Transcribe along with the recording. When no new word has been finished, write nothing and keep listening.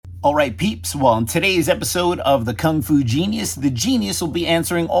All right, peeps. Well, in today's episode of the Kung Fu Genius, the genius will be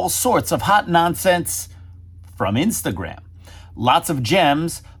answering all sorts of hot nonsense from Instagram. Lots of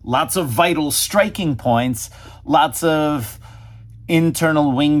gems, lots of vital striking points, lots of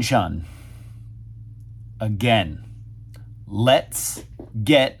internal Wing Chun. Again, let's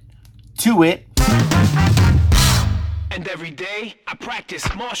get to it. And every day, I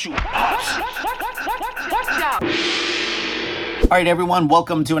practice martial arts. Watch out! All right, everyone,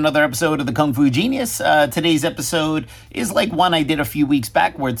 welcome to another episode of the Kung Fu Genius. Today's episode is like one I did a few weeks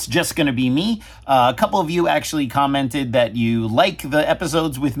back where it's just going to be me. A couple of you actually commented that you like the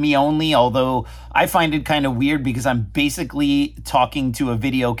episodes with me only, although I find it kind of weird because I'm basically talking to a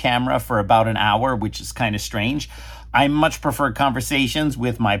video camera for about an hour, which is kind of strange. I much prefer conversations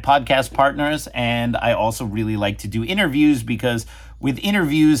with my podcast partners, and I also really like to do interviews because with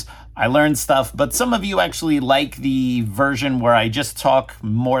interviews, I learn stuff, but some of you actually like the version where I just talk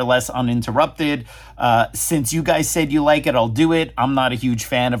more or less uninterrupted. Since you guys said you like it, I'll do it. I'm not a huge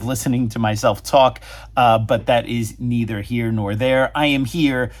fan of listening to myself talk, but that is neither here nor there. I am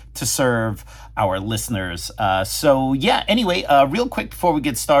here to serve our listeners. Anyway, real quick before we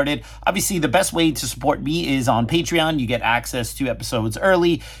get started, obviously the best way to support me is on Patreon. You get access to episodes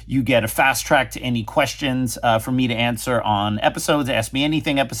early. You get a fast track to any questions for me to answer on episodes, Ask Me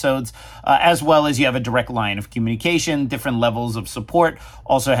Anything episodes, as well as you have a direct line of communication, different levels of support,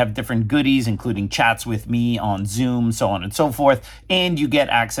 also have different goodies, including chats with me on Zoom, so on and so forth, and you get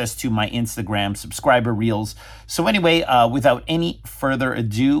access to my Instagram subscriber reels. So anyway, without any further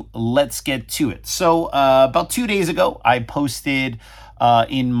ado, let's get to it. So about 2 days ago, I posted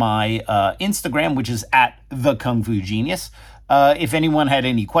in my Instagram, which is at the Kung Fu Genius, if anyone had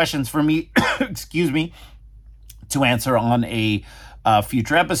any questions for me, excuse me, to answer on a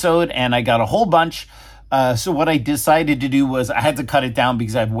future episode, and I got a whole bunch. So what I decided to do was I had to cut it down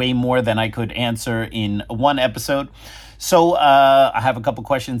because I have way more than I could answer in one episode. So I have a couple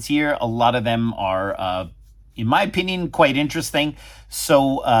questions here. A lot of them are, in my opinion, quite interesting.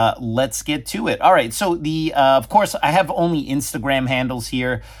 So let's get to it. All right. So of course, I have only Instagram handles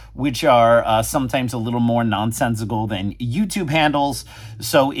here, which are sometimes a little more nonsensical than YouTube handles.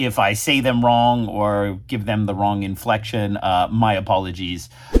 So if I say them wrong or give them the wrong inflection, my apologies.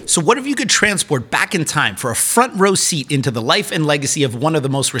 So what if you could transport back in time for a front row seat into the life and legacy of one of the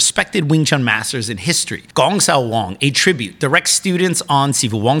most respected Wing Chun masters in history? Gong Sao Wong, a tribute, direct students on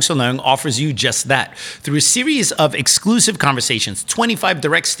Sifu Wong Shou Leung, offers you just that. Through a series of exclusive conversations, 25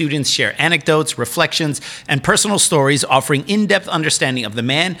 direct students share anecdotes, reflections, and personal stories offering in-depth understanding of the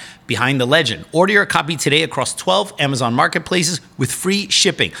man behind the legend. Order your copy today across 12 Amazon marketplaces with free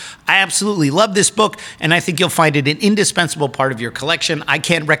shipping. I absolutely love this book, and I think you'll find it an indispensable part of your collection. I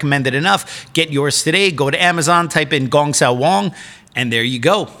can't recommend it enough. Get yours today. Go to Amazon, type in Gong Sao Wong, and there you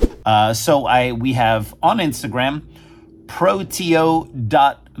go. We have on Instagram,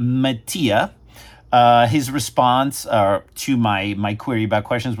 protio.matia. His response to my query about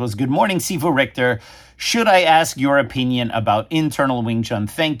questions was, "Good morning, Sifu Richter. Should I ask your opinion about internal Wing Chun?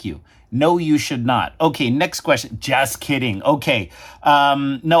 Thank you. No, you should not." Okay, next question. Just kidding. Okay.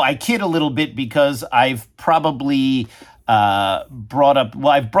 No, I kid a little bit because I've probably brought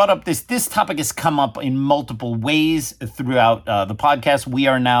up this topic has come up in multiple ways throughout the podcast. We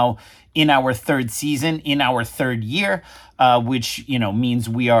are now in our third season, in our third year, which, means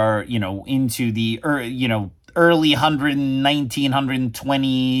we are, into the, early 119,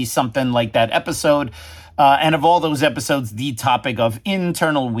 120, something like that episode. And of all those episodes, the topic of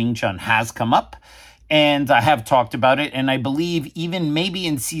internal Wing Chun has come up. And I have talked about it. And I believe even maybe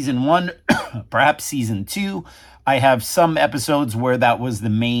in season 1, perhaps season 2, I have some episodes where that was the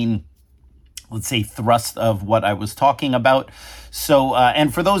main, let's say, thrust of what I was talking about. So,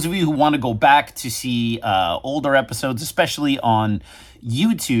 and for those of you who want to go back to see older episodes, especially on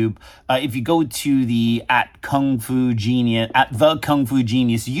YouTube, if you go to the the Kung Fu Genius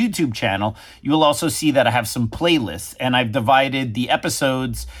YouTube channel, you will also see that I have some playlists, and I've divided the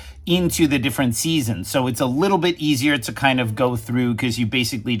episodes into the different seasons. So it's a little bit easier to kind of go through because you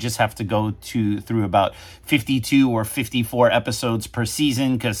basically just have to go through about 52 or 54 episodes per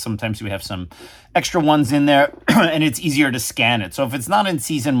season because sometimes we have some extra ones in there and it's easier to scan it. So if it's not in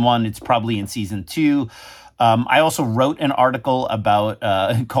season 1, it's probably in season 2. I also wrote an article about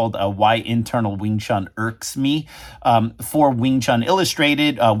called Why Internal Wing Chun Irks Me for Wing Chun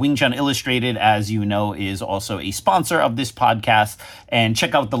Illustrated. Wing Chun Illustrated, as you know, is also a sponsor of this podcast. And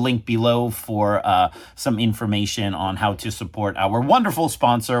check out the link below for some information on how to support our wonderful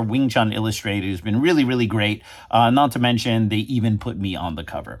sponsor, Wing Chun Illustrated, who's been really, really great. Not to mention, they even put me on the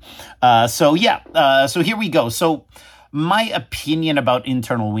cover. So here we go. So my opinion about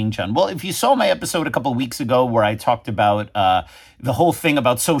internal Wing Chun. Well, if you saw my episode a couple of weeks ago where I talked about the whole thing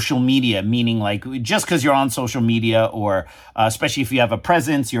about social media, meaning like just because you're on social media, or especially if you have a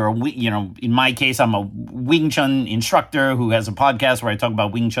presence, in my case, I'm a Wing Chun instructor who has a podcast where I talk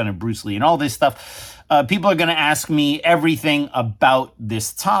about Wing Chun and Bruce Lee and all this stuff. People are going to ask me everything about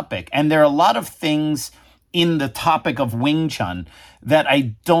this topic. And there are a lot of things in the topic of Wing Chun that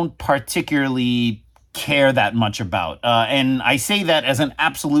I don't particularly care that much about. And I say that as an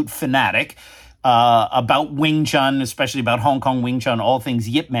absolute fanatic about Wing Chun, especially about Hong Kong Wing Chun, all things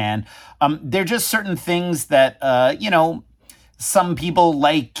Yip Man. There are just certain things that, some people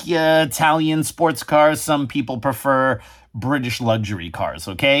like Italian sports cars. Some people prefer British luxury cars,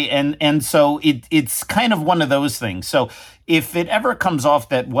 okay? And so it's kind of one of those things. So if it ever comes off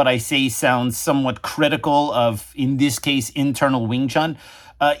that what I say sounds somewhat critical of, in this case, internal Wing Chun,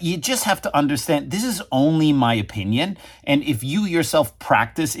 you just have to understand this is only my opinion. And if you yourself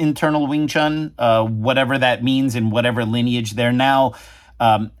practice internal Wing Chun, whatever that means in whatever lineage they're now,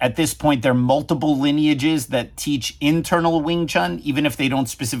 at this point, there are multiple lineages that teach internal Wing Chun, even if they don't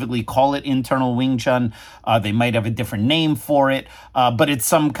specifically call it internal Wing Chun. They might have a different name for it, but it's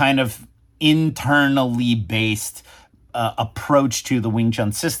some kind of internally based approach to the Wing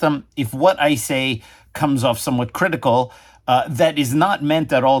Chun system. If what I say comes off somewhat critical, that is not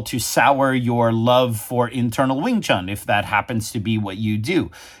meant at all to sour your love for internal Wing Chun, if that happens to be what you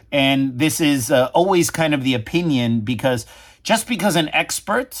do. And this is always kind of the opinion, because just because an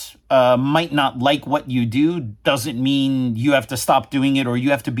expert might not like what you do doesn't mean you have to stop doing it or you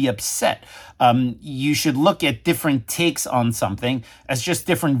have to be upset. You should look at different takes on something as just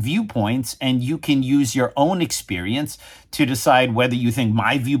different viewpoints, and you can use your own experience to decide whether you think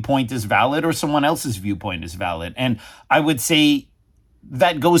my viewpoint is valid or someone else's viewpoint is valid. And I would say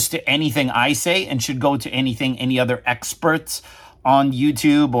that goes to anything I say and should go to anything any other experts on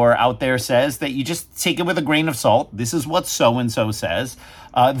YouTube or out there says, that you just take it with a grain of salt. This is what so-and-so says.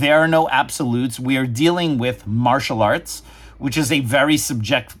 There are no absolutes. We are dealing with martial arts, which is a very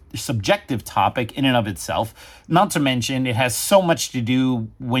subjective topic in and of itself. Not to mention, it has so much to do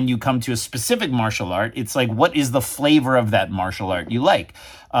when you come to a specific martial art. It's like, what is the flavor of that martial art you like?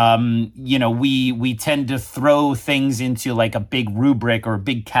 We tend to throw things into like a big rubric or a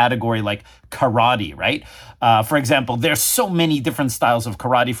big category like karate, right? For example, there's so many different styles of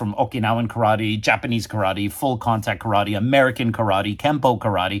karate, from Okinawan karate, Japanese karate, full contact karate, American karate, Kempo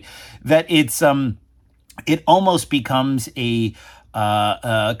karate, that it almost becomes a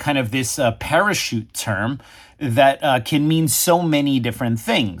kind of this parachute term that can mean so many different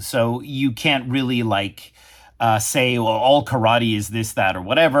things. So you can't really say, well, all karate is this, that, or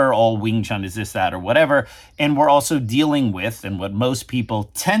whatever, all Wing Chun is this, that, or whatever. And we're also dealing with, and what most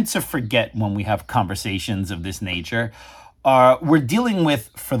people tend to forget when we have conversations of this nature, we're dealing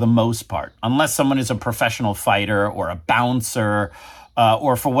with, for the most part, unless someone is a professional fighter or a bouncer,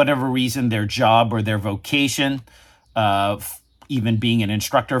 or for whatever reason, their job or their vocation, even being an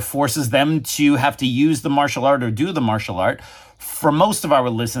instructor, forces them to have to use the martial art or do the martial art. For most of our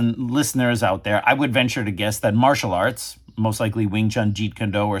listeners out there, I would venture to guess that martial arts, most likely Wing Chun, Jeet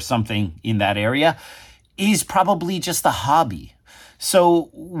Kune Do, or something in that area, is probably just a hobby. So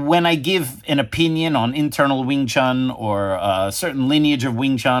when I give an opinion on internal Wing Chun or a certain lineage of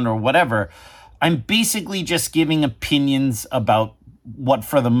Wing Chun or whatever, I'm basically just giving opinions about what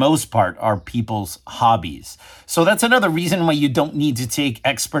for the most part are people's hobbies. So that's another reason why you don't need to take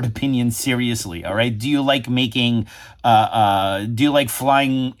expert opinions seriously, all right? Do you like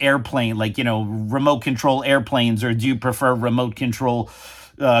flying airplane, remote control airplanes, or do you prefer remote control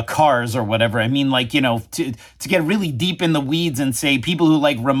cars or whatever? I mean, to get really deep in the weeds and say people who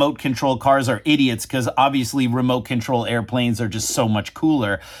like remote control cars are idiots because obviously remote control airplanes are just so much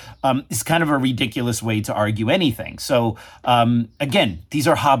cooler, is kind of a ridiculous way to argue anything. So again, these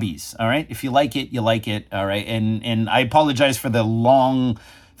are hobbies, all right? If you like it, you like it, all right? And I apologize for the long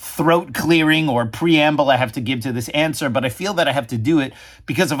throat clearing or preamble I have to give to this answer, but I feel that I have to do it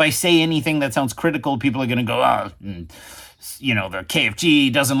because if I say anything that sounds critical, people are going to go, the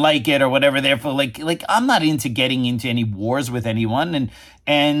KFG doesn't like it or whatever. Therefore, I'm not into getting into any wars with anyone.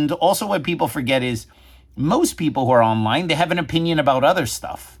 And also what people forget is most people who are online, they have an opinion about other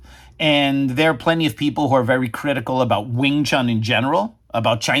stuff. And there are plenty of people who are very critical about Wing Chun in general,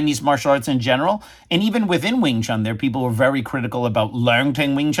 about Chinese martial arts in general. And even within Wing Chun, there are people who are very critical about Leung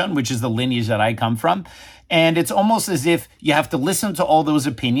Teng Wing Chun, which is the lineage that I come from. And it's almost as if you have to listen to all those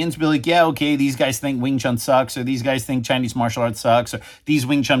opinions, be like, yeah, okay, these guys think Wing Chun sucks, or these guys think Chinese martial arts sucks, or these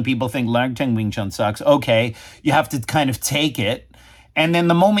Wing Chun people think Leung Teng Wing Chun sucks. Okay, you have to kind of take it And then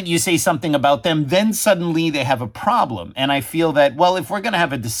the moment you say something about them, then suddenly they have a problem. And I feel that, well, if we're going to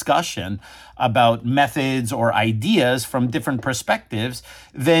have a discussion about methods or ideas from different perspectives,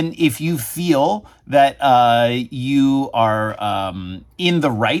 then if you feel that you are in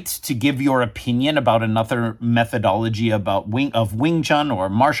the right to give your opinion about another methodology about Wing Chun or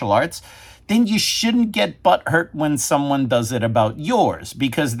martial arts, then you shouldn't get butthurt when someone does it about yours,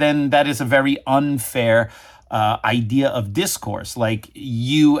 because then that is a very unfair idea of discourse. Like,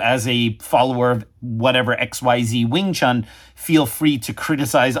 you as a follower of whatever XYZ Wing Chun feel free to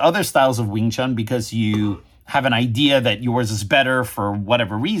criticize other styles of Wing Chun because you have an idea that yours is better for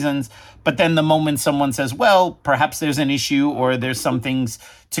whatever reasons. But then the moment someone says, well, perhaps there's an issue or there's some things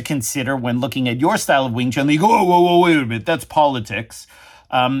to consider when looking at your style of Wing Chun, they go, whoa, wait a minute, that's politics.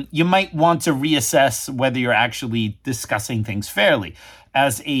 You might want to reassess whether you're actually discussing things fairly.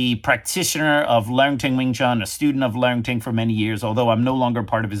 As a practitioner of Leung Wing Chun, a student of Leung for many years, although I'm no longer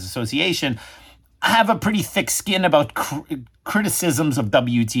part of his association, I have a pretty thick skin about criticisms of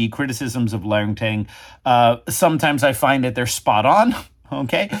WT, criticisms of Leung. Sometimes I find that they're spot on.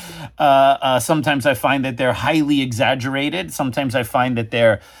 Okay. Sometimes I find that they're highly exaggerated. Sometimes I find that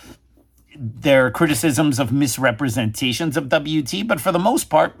they're criticisms of misrepresentations of WT. But for the most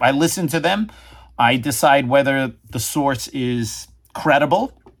part, I listen to them. I decide whether the source is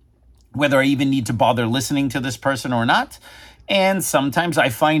credible, whether I even need to bother listening to this person or not. And sometimes I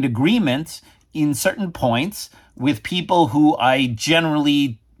find agreement in certain points with people who I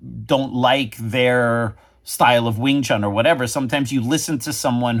generally don't like their style of Wing Chun or whatever. Sometimes you listen to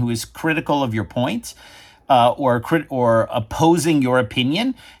someone who is critical of your point or opposing your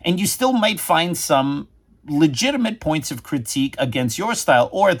opinion, and you still might find some legitimate points of critique against your style,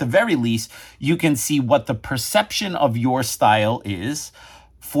 or at the very least, you can see what the perception of your style is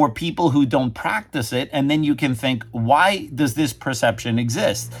for people who don't practice it, and then you can think, why does this perception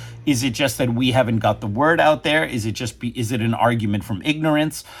exist? Is it just that we haven't got the word out there? Is it an argument from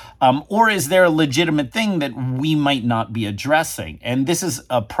ignorance? Or is there a legitimate thing that we might not be addressing? And this is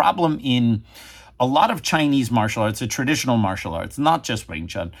a problem in a lot of Chinese martial arts, traditional martial arts, not just Wing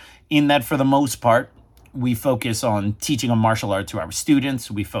Chun, in that for the most part, we focus on teaching a martial art to our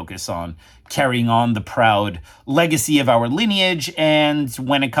students. We focus on carrying on the proud legacy of our lineage. And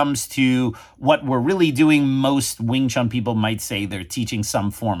when it comes to what we're really doing, most Wing Chun people might say they're teaching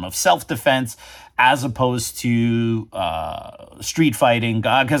some form of self-defense as opposed to street fighting,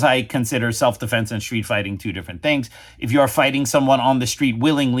 because I consider self-defense and street fighting two different things. If you're fighting someone on the street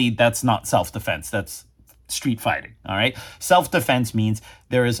willingly, that's not self-defense. That's street fighting, all right? Self-defense means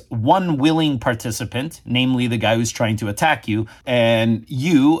there is one willing participant, namely the guy who's trying to attack you, and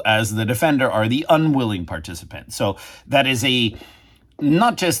you, as the defender, are the unwilling participant. So that is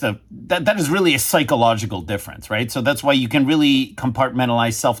that is really a psychological difference, right? So that's why you can really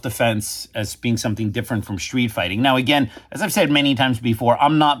compartmentalize self-defense as being something different from street fighting. Now, again, as I've said many times before,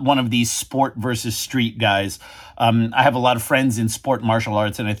 I'm not one of these sport versus street guys. I have a lot of friends in sport martial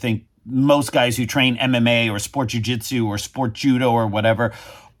arts, and I think most guys who train MMA or sport jiu-jitsu or sport judo or whatever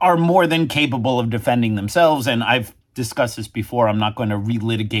are more than capable of defending themselves. And I've discussed this before. I'm not going to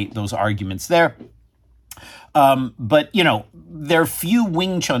relitigate those arguments there. But, there are few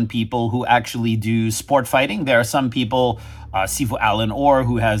Wing Chun people who actually do sport fighting. There are some people, Sifu Alan Orr,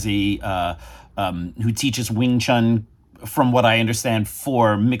 who has who teaches Wing Chun, from what I understand,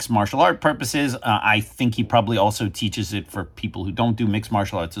 for mixed martial art purposes. I think he probably also teaches it for people who don't do mixed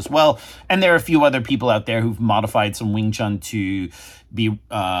martial arts as well. And there are a few other people out there who've modified some Wing Chun to be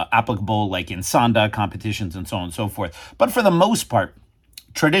applicable, like in Sanda competitions and so on and so forth. But for the most part,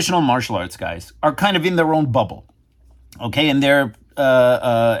 traditional martial arts guys are kind of in their own bubble. Okay, and they're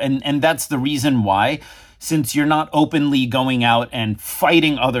and that's the reason why, since you're not openly going out and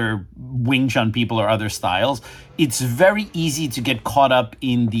fighting other Wing Chun people or other styles, it's very easy to get caught up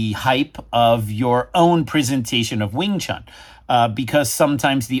in the hype of your own presentation of Wing Chun. Because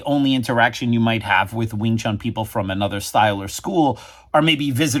sometimes the only interaction you might have with Wing Chun people from another style or school are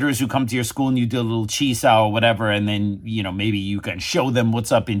maybe visitors who come to your school and you do a little chi sao or whatever, and then, maybe you can show them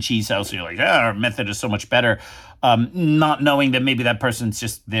what's up in chi sao, so you're like, our method is so much better, not knowing that maybe that person's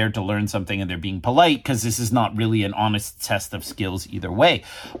just there to learn something and they're being polite, because this is not really an honest test of skills either way.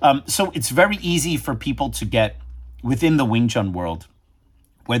 So it's very easy for people to get within the Wing Chun world,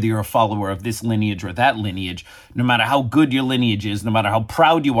 whether you're a follower of this lineage or that lineage, no matter how good your lineage is, no matter how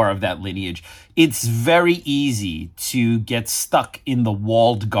proud you are of that lineage, it's very easy to get stuck in the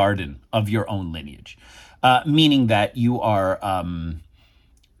walled garden of your own lineage, meaning that you are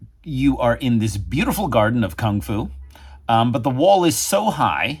in this beautiful garden of Kung Fu, but the wall is so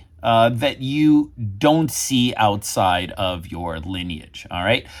high that you don't see outside of your lineage, all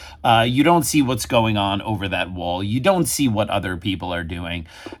right? You don't see what's going on over that wall. You don't see what other people are doing.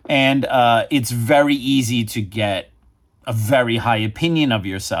 And it's very easy to get a very high opinion of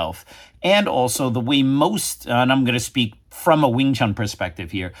yourself. And also the way most, and I'm going to speak from a Wing Chun perspective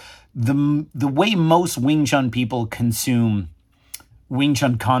here, the way most Wing Chun people consume Wing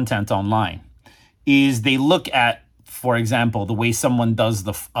Chun content online is they look at, for example, the way someone does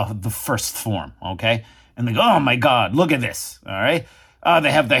the first form, okay? And they go, oh my God, look at this, all right?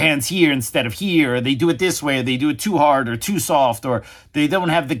 They have their hands here instead of here, or they do it this way, or they do it too hard or too soft, or they don't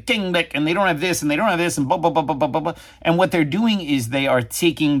have the kingbek, and they don't have this, and they don't have this, and blah, blah, blah, blah, blah, blah, blah. And what they're doing is they are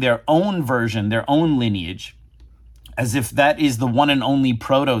taking their own version, their own lineage, as if that is the one and only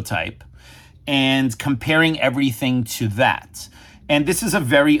prototype, and comparing everything to that. And this is a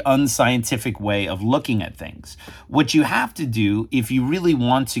very unscientific way of looking at things. What you have to do, if you really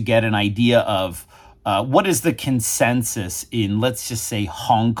want to get an idea of what is the consensus in, let's just say,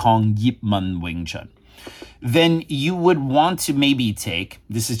 Hong Kong Yip Man Wing Chun, then you would want to maybe take,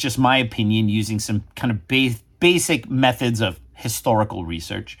 this is just my opinion, using some kind of basic methods of historical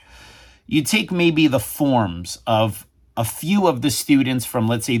research, you take maybe the forms of a few of the students from,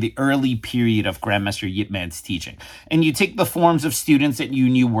 let's say, the early period of Grandmaster Yip Man's teaching. And you take the forms of students that you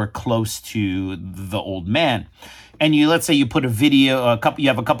knew were close to the old man. And let's say you put you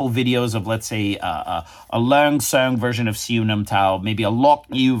have a couple of videos of, let's say, a Leung Sung version of Siu Nam Tao, maybe a Lok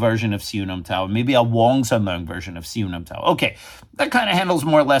Yu version of Siu Nam Tao, maybe a Wong Sun Leung version of Siu Nam Tao. Okay, that kind of handles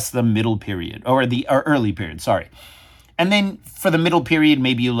more or less the middle period, or early period, sorry. And then for the middle period,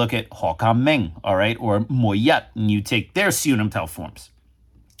 maybe you look at Ho Kam Meng, all right, or Mo Yat, and you take their Siu Nam Tao forms.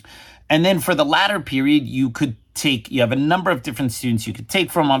 And then for the latter period, you have a number of different students you could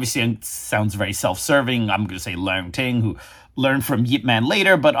take from. Obviously, it sounds very self-serving. I'm going to say Leung Ting, who learned from Yip Man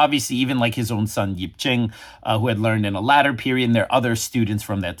later, but obviously even like his own son, Yip Ching, who had learned in a latter period, and there are other students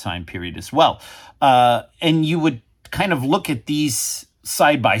from that time period as well. And you would kind of look at these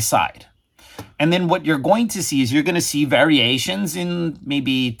side by side. And then what you're going to see is you're going to see variations in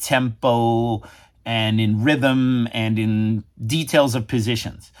maybe tempo and in rhythm and in details of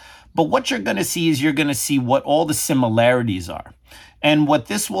positions. But what you're going to see is you're going to see what all the similarities are. And what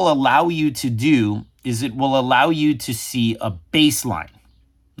this will allow you to do is it will allow you to see a baseline.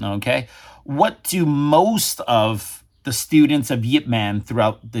 Okay? What do most of the students of Yip Man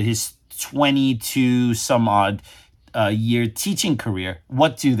throughout his 22 some odd year teaching career,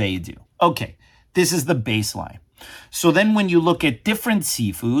 what do they do? Okay, this is the baseline. So then when you look at different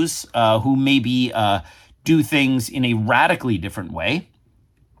sifus who maybe do things in a radically different way,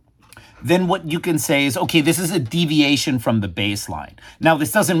 then what you can say is, okay, this is a deviation from the baseline. Now,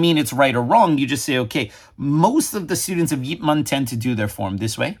 this doesn't mean it's right or wrong. You just say, okay, most of the students of Yip Man tend to do their form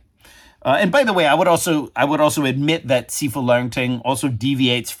this way. And by the way, I would also admit that Sifu Leung Ting also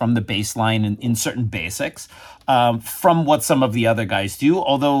deviates from the baseline in certain basics from what some of the other guys do.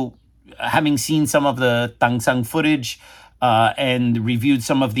 Although, having seen some of the Tang Sang footage and reviewed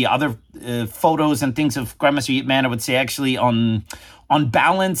some of the other photos and things of Grandmaster Yip Man, I would say actually on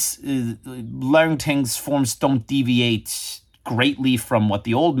balance, Leung Ting's forms don't deviate greatly from what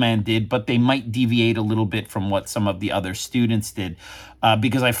the old man did, but they might deviate a little bit from what some of the other students did,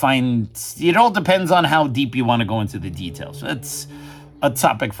 because I find it all depends on how deep you want to go into the details. That's a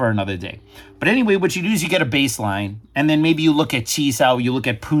topic for another day. But anyway, what you do is you get a baseline, and then maybe you look at Chi Sao, you look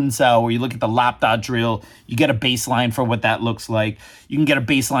at Pun Sao, or you look at the Lap Da drill, you get a baseline for what that looks like. You can get a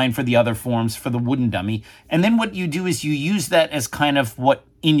baseline for the other forms, for the wooden dummy. And then what you do is you use that as kind of what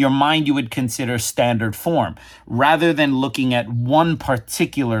in your mind you would consider standard form, rather than looking at one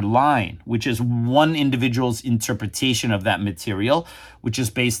particular line, which is one individual's interpretation of that material, which is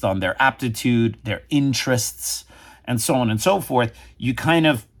based on their aptitude, their interests, and so on and so forth. You kind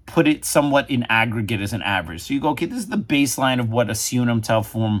of put it somewhat in aggregate as an average. So you go, okay, this is the baseline of what a Siu Nam Tao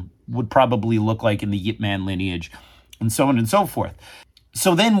form would probably look like in the Yip Man lineage, and so on and so forth.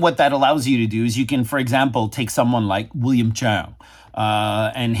 So then what that allows you to do is you can, for example, take someone like William Cheung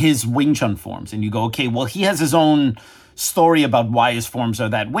and his Wing Chun forms, and you go, okay, well, he has his own story about why his forms are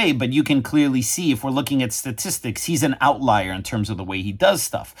that way, but you can clearly see, if we're looking at statistics, he's an outlier in terms of the way he does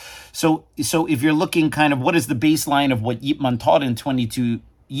stuff. So if you're looking kind of what is the baseline of what Yip Man taught in 22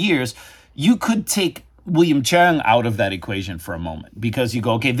 years, you could take William Cheung out of that equation for a moment, because you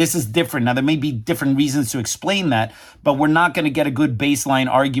go, okay, this is different. Now, there may be different reasons to explain that, but we're not going to get a good baseline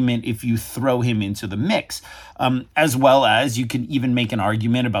argument if you throw him into the mix. As well as you can even make an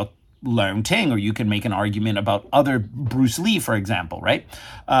argument about Leung Ting, or you can make an argument about other Bruce Lee, for example, right?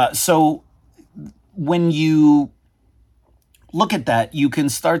 So when you look at that, you can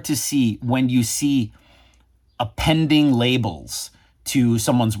start to see when you see appending labels to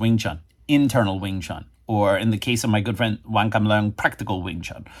someone's Wing Chun, internal Wing Chun, or in the case of my good friend Wang Kam Leung, practical Wing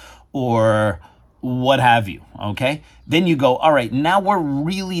Chun, or what have you, okay? Then you go, all right, now we're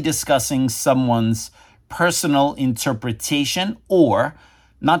really discussing someone's personal interpretation, or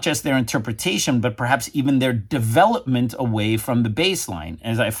not just their interpretation, but perhaps even their development away from the baseline.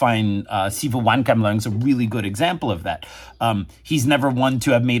 As I find Sifu Wan Kam Leung is a really good example of that. He's never one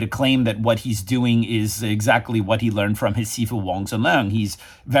to have made a claim that what he's doing is exactly what he learned from his Sifu Wang Zhen Leung. He's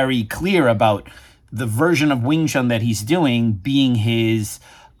very clear about the version of Wing Chun that he's doing being his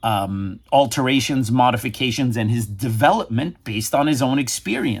alterations, modifications, and his development based on his own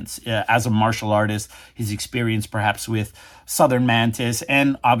experience as a martial artist, his experience perhaps with Southern Mantis,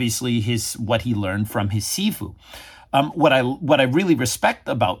 and obviously what he learned from his Sifu. What I really respect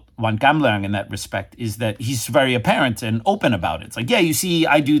about Wan Kam Leung in that respect is that he's very apparent and open about it. It's like, yeah, you see,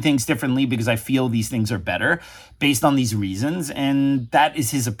 I do things differently because I feel these things are better based on these reasons, and that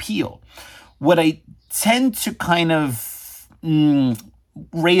is his appeal. What I tend to kind of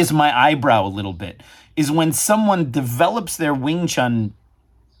raise my eyebrow a little bit is when someone develops their Wing Chun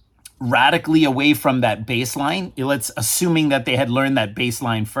radically away from that baseline. Let's assuming that they had learned that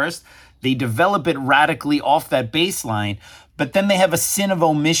baseline first. They develop it radically off that baseline, but then they have a sin of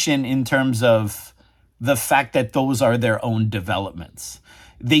omission in terms of the fact that those are their own developments.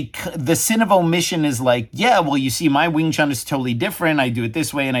 The sin of omission is like, yeah, well, you see, my Wing Chun is totally different. I do it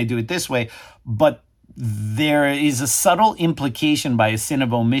this way and I do it this way. But there is a subtle implication by a sin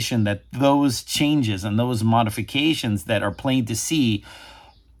of omission that those changes and those modifications that are plain to see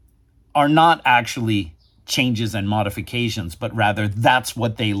are not actually changes and modifications, but rather that's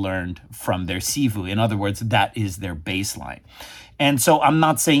what they learned from their Sifu. In other words, that is their baseline. And so I'm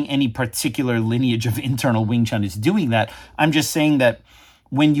not saying any particular lineage of internal Wing Chun is doing that. I'm just saying that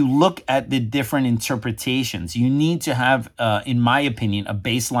when you look at the different interpretations, you need to have, in my opinion, a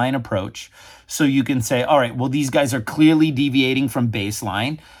baseline approach. So you can say, all right, well, these guys are clearly deviating from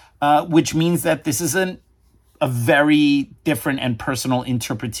baseline, which means that this isn't a very different and personal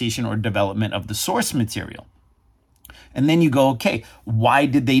interpretation or development of the source material. And then you go, okay, why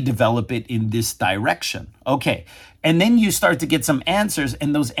did they develop it in this direction? Okay. And then you start to get some answers,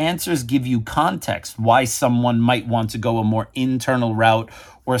 and those answers give you context why someone might want to go a more internal route,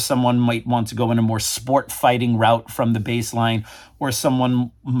 or someone might want to go in a more sport fighting route from the baseline, or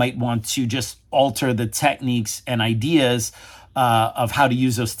someone might want to just alter the techniques and ideas of how to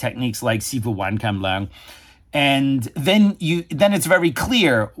use those techniques, like Sifu Wan Kam Leung. And then it's very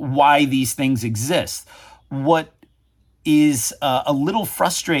clear why these things exist. What is a little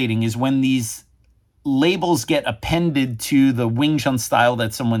frustrating is when these labels get appended to the Wing Chun style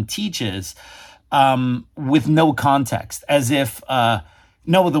that someone teaches with no context, as if,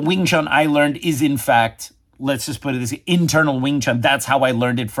 no, the Wing Chun I learned is in fact, let's just put it this, internal Wing Chun. That's how I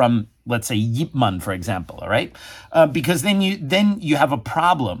learned it from, let's say, Yip Man, for example, all right? Because then you have a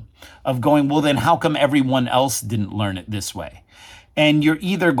problem of going, well, then how come everyone else didn't learn it this way? And you're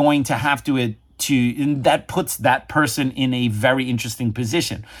either going to have and that puts that person in a very interesting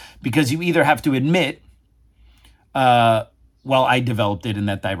position, because you either have to admit, well, I developed it in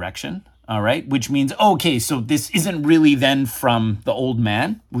that direction, all right? Which means, okay, so this isn't really then from the old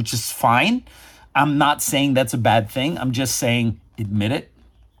man, which is fine. I'm not saying that's a bad thing. I'm just saying, admit it,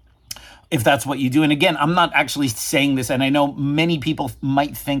 if that's what you do. And again, I'm not actually saying this, and I know many people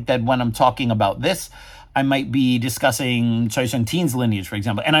might think that when I'm talking about this, I might be discussing Choi Sun Teen's lineage, for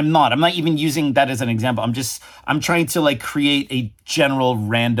example. And I'm not even using that as an example. I'm trying to like create a general,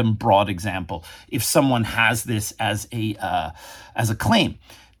 random, broad example. If someone has this as a claim,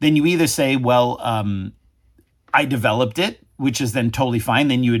 then you either say, well, I developed it, which is then totally fine.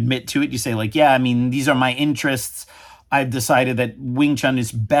 Then you admit to it. You say like, yeah, I mean, these are my interests. I've decided that Wing Chun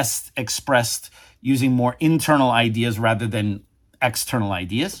is best expressed using more internal ideas rather than external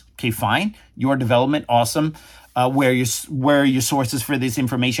ideas. Okay, fine. Your development, awesome. Where are your sources for this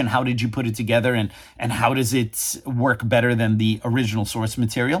information? How did you put it together? And how does it work better than the original source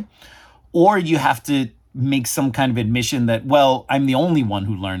material? Or you have to make some kind of admission that, well, I'm the only one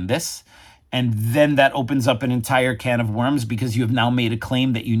who learned this. And then that opens up an entire can of worms, because you have now made a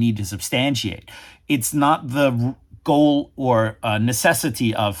claim that you need to substantiate. It's not the goal or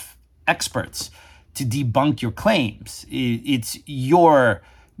necessity of experts to debunk your claims. It's your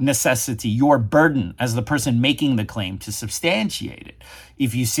necessity, your burden as the person making the claim to substantiate it.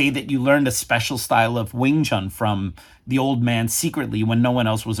 If you say that you learned a special style of Wing Chun from the old man secretly when no one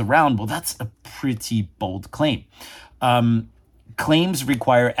else was around, well, that's a pretty bold claim. Claims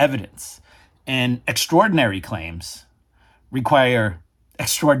require evidence, and extraordinary claims require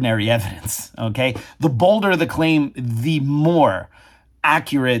extraordinary evidence, okay? The bolder the claim, the more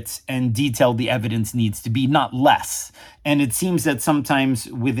accurate and detailed the evidence needs to be, not less. And it seems that sometimes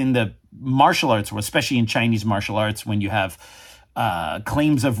within the martial arts, or especially in Chinese martial arts, when you have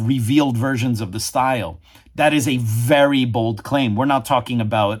claims of revealed versions of the style, that is a very bold claim. We're not talking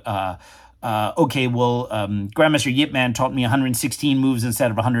about, Grandmaster Yip Man taught me 116 moves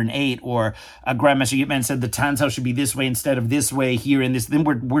instead of 108, or Grandmaster Yip Man said the Tan Sao should be this way instead of this way here and this. Then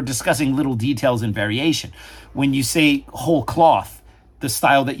we're discussing little details and variation. When you say whole cloth, the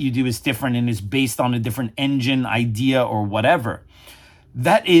style that you do is different and is based on a different engine, idea, or whatever.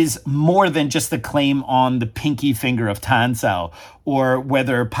 That is more than just a claim on the pinky finger of Tan Sao, or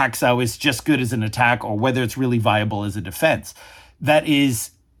whether Pak Sao is just good as an attack, or whether it's really viable as a defense. That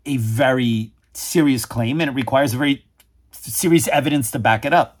is a very serious claim, and it requires a very serious evidence to back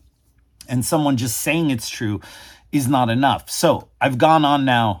it up. And someone just saying it's true is not enough. So I've gone on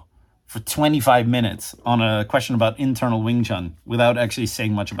now for 25 minutes on a question about internal Wing Chun without actually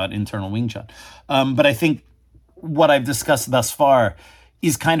saying much about internal Wing Chun. But I think what I've discussed thus far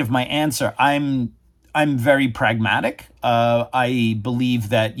is kind of my answer. I'm very pragmatic. I believe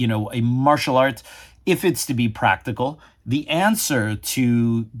that, a martial art, if it's to be practical, the answer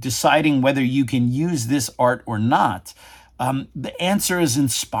to deciding whether you can use this art or not, the answer is in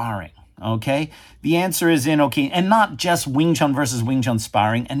sparring. Okay, the answer is in, and not just Wing Chun versus Wing Chun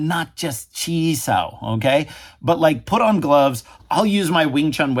sparring, and not just Chi Sao, okay? But like, put on gloves, I'll use my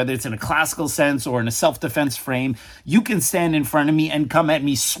Wing Chun, whether it's in a classical sense or in a self-defense frame. You can stand in front of me and come at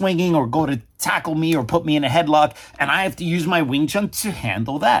me swinging or go to tackle me or put me in a headlock, and I have to use my Wing Chun to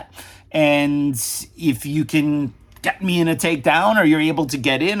handle that. And if you can get me in a takedown, or you're able to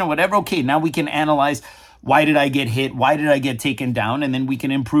get in or whatever, okay, now we can analyze, why did I get hit? Why did I get taken down? And then we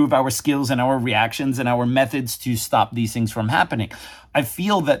can improve our skills and our reactions and our methods to stop these things from happening. I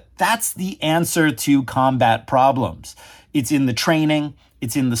feel that that's the answer to combat problems. It's in the training,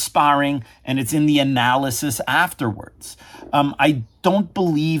 it's in the sparring, and it's in the analysis afterwards. I don't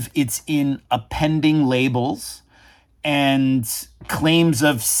believe it's in appending labels and claims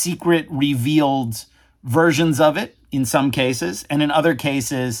of secret revealed versions of it in some cases, and in other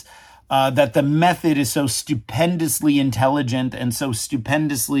cases, that the method is so stupendously intelligent and so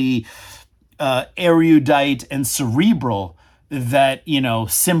stupendously erudite and cerebral that,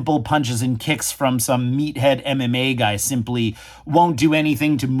 simple punches and kicks from some meathead MMA guy simply won't do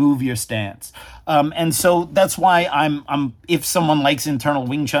anything to move your stance. And so that's why I'm if someone likes internal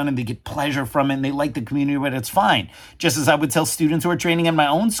Wing Chun and they get pleasure from it and they like the community, but it's fine. Just as I would tell students who are training in my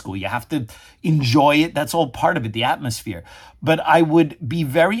own school, you have to enjoy it. That's all part of it, the atmosphere. But I would be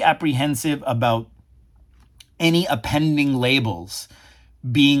very apprehensive about any appending labels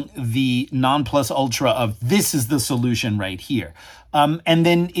being the non plus ultra of this is the solution right here. And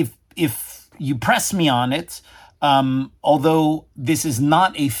then if you press me on it, although this is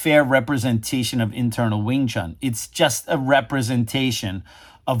not a fair representation of internal Wing Chun, it's just a representation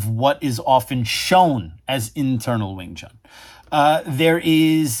of what is often shown as internal Wing Chun. There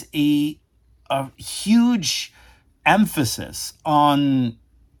is a huge emphasis on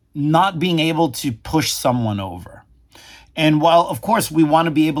not being able to push someone over. And while, of course, we want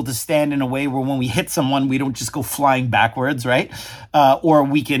to be able to stand in a way where when we hit someone, we don't just go flying backwards, right? Or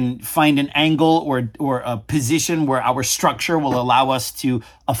we can find an angle or a position where our structure will allow us to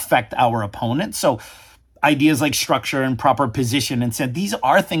affect our opponent. So ideas like structure and proper position and said, these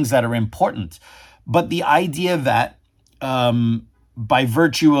are things that are important. But the idea that by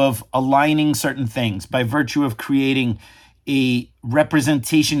virtue of aligning certain things, by virtue of creating a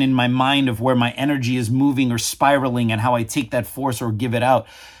representation in my mind of where my energy is moving or spiraling and how I take that force or give it out.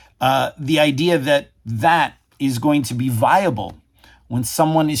 The idea that is going to be viable when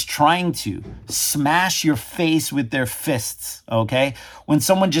someone is trying to smash your face with their fists, okay? When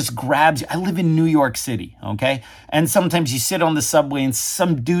someone just grabs you. I live in New York City, okay? And sometimes you sit on the subway and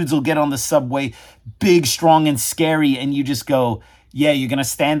some dudes will get on the subway, big, strong, and scary, and you just go, yeah, you're going to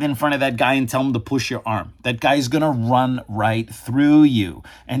stand in front of that guy and tell him to push your arm. That guy's going to run right through you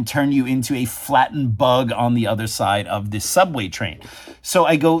and turn you into a flattened bug on the other side of this subway train. So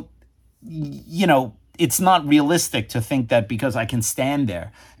I go, it's not realistic to think that because I can stand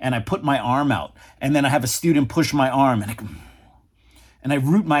there and I put my arm out and then I have a student push my arm and I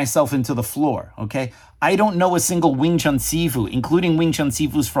root myself into the floor, okay? I don't know a single Wing Chun Sifu, including Wing Chun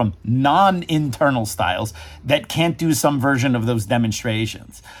Sifus from non-internal styles, that can't do some version of those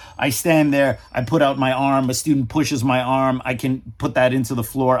demonstrations. I stand there, I put out my arm, a student pushes my arm, I can put that into the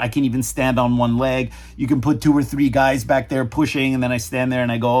floor, I can even stand on one leg. You can put 2 or 3 guys back there pushing, and then I stand there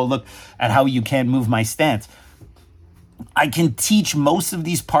and I go, oh, look at how you can't move my stance. I can teach most of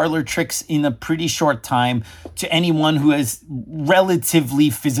these parlor tricks in a pretty short time to anyone who is relatively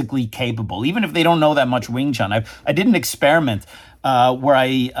physically capable, even if they don't know that much Wing Chun. I did an experiment where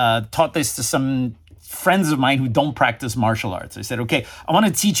I taught this to some friends of mine who don't practice martial arts. I said, okay, I want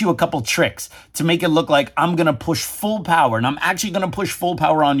to teach you a couple tricks to make it look like I'm going to push full power, and I'm actually going to push full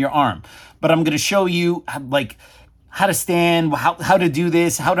power on your arm. But I'm going to show you how to stand, how to do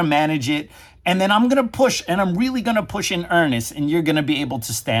this, how to manage it. And then I'm going to push, and I'm really going to push in earnest, and you're going to be able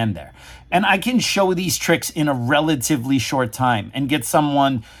to stand there. And I can show these tricks in a relatively short time and get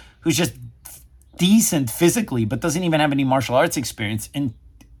someone who's just decent physically, but doesn't even have any martial arts experience, and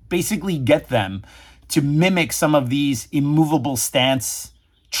basically get them to mimic some of these immovable stance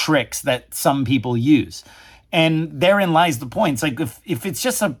tricks that some people use. And therein lies the point. It's like if it's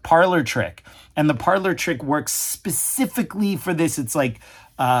just a parlor trick, and the parlor trick works specifically for this, it's like,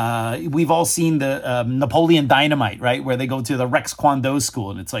 we've all seen the Napoleon Dynamite, right? Where they go to the Rex Kwon Do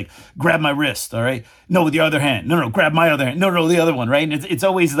school, and it's like, grab my wrist, all right? No, with your other hand. No, grab my other hand. No, the other one, right? And it's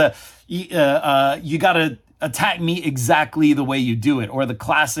always you got to attack me exactly the way you do it. Or the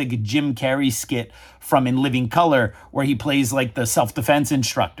classic Jim Carrey skit from In Living Color, where he plays like the self-defense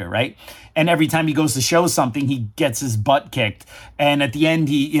instructor, right? And every time he goes to show something, he gets his butt kicked. And at the end,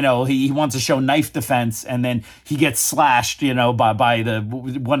 he wants to show knife defense, and then he gets slashed, by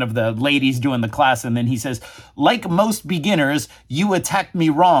one of the ladies doing the class. And then he says, like most beginners, you attacked me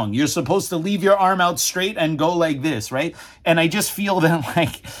wrong. You're supposed to leave your arm out straight and go like this, right? And I just feel that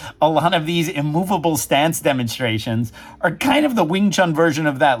like a lot of these immovable stance demonstrations are kind of the Wing Chun version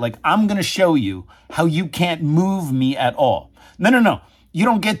of that. Like, I'm going to show you how you can't move me at all. No. You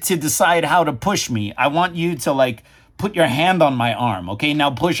don't get to decide how to push me. I want you to put your hand on my arm. Okay,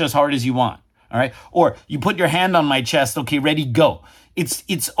 now push as hard as you want. All right. Or you put your hand on my chest. Okay, ready, go.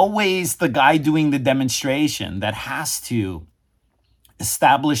 It's always the guy doing the demonstration that has to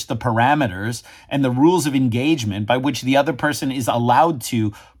establish the parameters and the rules of engagement by which the other person is allowed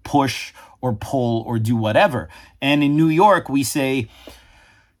to push or pull or do whatever. And in New York, we say,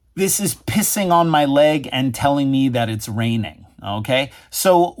 this is pissing on my leg and telling me that it's raining. Okay,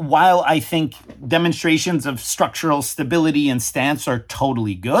 so while I think demonstrations of structural stability and stance are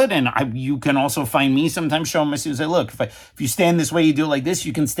totally good, and you can also find me sometimes showing my students, say, look, if you stand this way, you do it like this,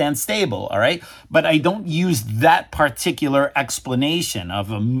 you can stand stable, all right? But I don't use that particular explanation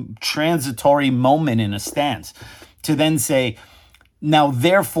of a transitory moment in a stance to then say, now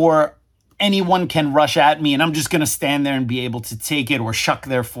therefore, anyone can rush at me and I'm just going to stand there and be able to take it or shuck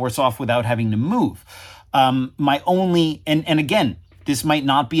their force off without having to move. And again, this might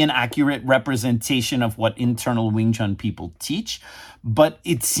not be an accurate representation of what internal Wing Chun people teach, but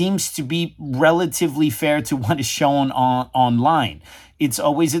it seems to be relatively fair to what is shown online. It's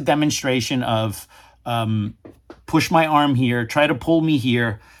always a demonstration of push my arm here, try to pull me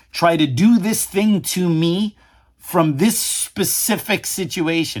here, try to do this thing to me from this specific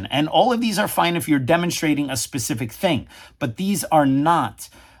situation. And all of these are fine if you're demonstrating a specific thing, but these are not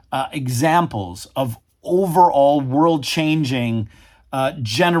examples of overall world-changing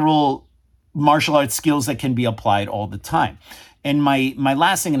general martial arts skills that can be applied all the time. And my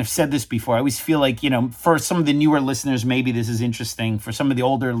last thing, and I've said this before, I always feel like, for some of the newer listeners, maybe this is interesting. For some of the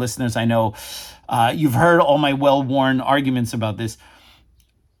older listeners, I know you've heard all my well-worn arguments about this.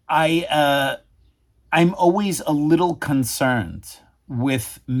 I'm always a little concerned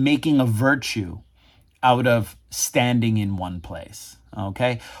with making a virtue out of standing in one place.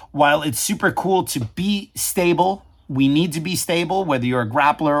 Okay. While it's super cool to be stable, we need to be stable, whether you're a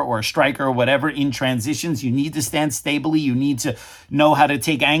grappler or a striker or whatever. In transitions, you need to stand stably. You need to know how to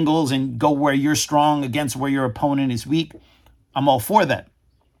take angles and go where you're strong against where your opponent is weak. I'm all for that.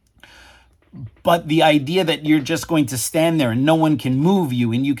 But the idea that you're just going to stand there and no one can move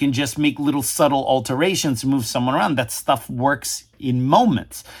you and you can just make little subtle alterations to move someone around, that stuff works in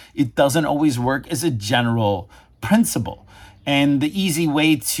moments. It doesn't always work as a general principle. And the easy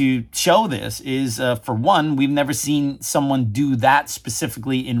way to show this is, for one, we've never seen someone do that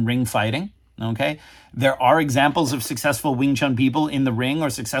specifically in ring fighting, okay? There are examples of successful Wing Chun people in the ring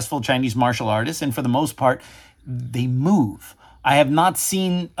or successful Chinese martial artists, and for the most part, they move. I have not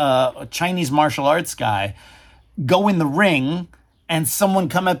seen a Chinese martial arts guy go in the ring and someone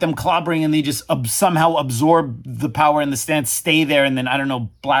come at them clobbering and they just somehow absorb the power in the stance, stay there, and then, I don't know,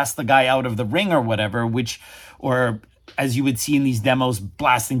 blast the guy out of the ring or whatever, or as you would see in these demos,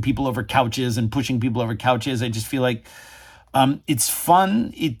 blasting people over couches and pushing people over couches. I just feel like it's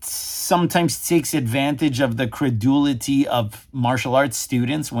fun. It sometimes takes advantage of the credulity of martial arts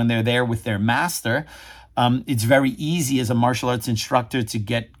students when they're there with their master. It's very easy as a martial arts instructor to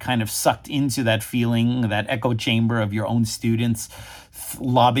get kind of sucked into that feeling, that echo chamber of your own students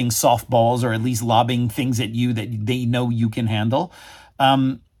lobbing softballs or at least lobbing things at you that they know you can handle.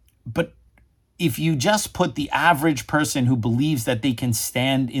 But if you just put the average person who believes that they can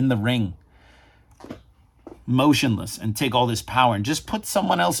stand in the ring motionless and take all this power and just put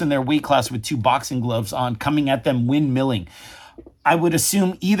someone else in their weight class with 2 boxing gloves on coming at them windmilling, I would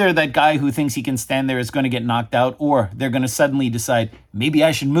assume either that guy who thinks he can stand there is going to get knocked out, or they're going to suddenly decide, maybe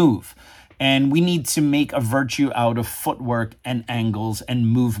I should move. And we need to make a virtue out of footwork and angles and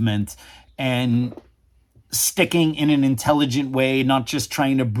movement and sticking in an intelligent way, not just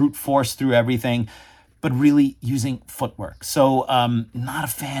trying to brute force through everything, but really using footwork. So not a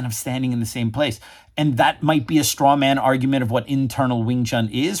fan of standing in the same place. And that might be a straw man argument of what internal Wing Chun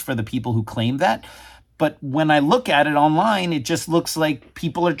is for the people who claim that. But when I look at it online, it just looks like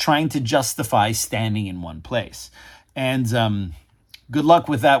people are trying to justify standing in one place. And good luck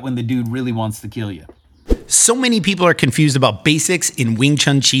with that when the dude really wants to kill you. So many people are confused about basics in Wing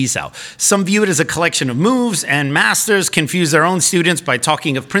Chun Chi Sao. Some view it as a collection of moves, and masters confuse their own students by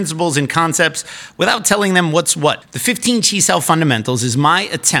talking of principles and concepts without telling them what's what. The 15 Chi Sao Fundamentals is my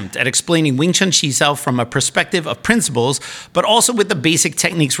attempt at explaining Wing Chun Chi Sao from a perspective of principles, but also with the basic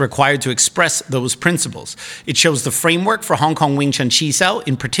techniques required to express those principles. It shows the framework for Hong Kong Wing Chun Chi Sao,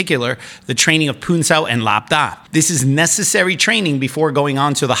 in particular, the training of Pun Sao and Lap Da. This is necessary training before going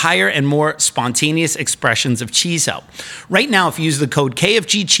on to the higher and more spontaneous expressions of Chi Sao. Right now, if you use the code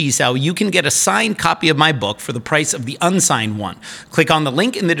KFG Chi Sao, you can get a signed copy of my book for the price of the unsigned one. Click on the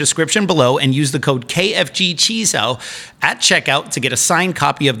link in the description below and use the code KFG Chi Sao at checkout to get a signed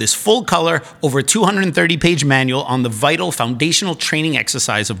copy of this full-color, over 230-page manual on the vital foundational training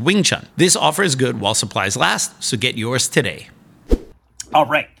exercise of Wing Chun. This offer is good while supplies last, so get yours today. All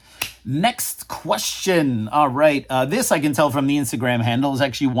right. Next question. All right. This I can tell from the Instagram handle is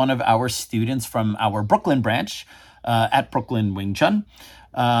actually one of our students from our Brooklyn branch at Brooklyn Wing Chun.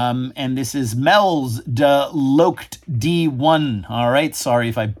 And this is Mel's de Lokt D1. All right. Sorry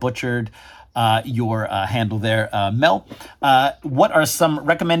if I butchered your handle there, Mel. What are some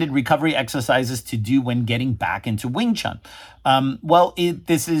recommended recovery exercises to do when getting back into Wing Chun?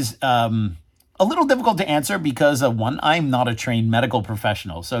 This is a little difficult to answer because, one, I'm not a trained medical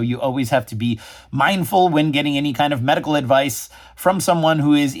professional. So you always have to be mindful when getting any kind of medical advice from someone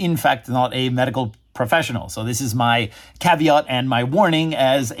who is, in fact, not a medical professional. So this is my caveat and my warning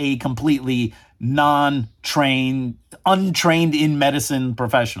as a completely non-trained, untrained in medicine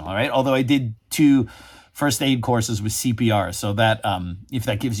professional, all right? Although I did 2 first aid courses with CPR. So that, if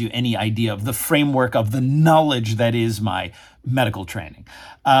that gives you any idea of the framework of the knowledge that is my medical training.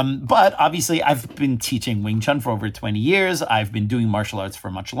 But obviously I've been teaching Wing Chun for over 20 years. I've been doing martial arts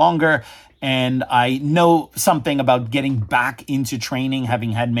for much longer. And I know something about getting back into training,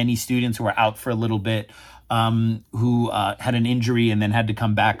 having had many students who were out for a little bit, who had an injury and then had to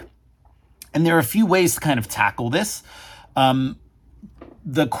come back. And there are a few ways to kind of tackle this.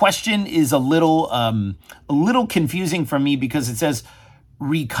 The question is a little confusing for me because it says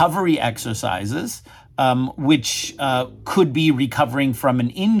recovery exercises, which could be recovering from an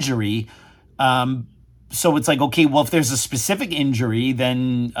injury. So it's like, okay, well, if there's a specific injury,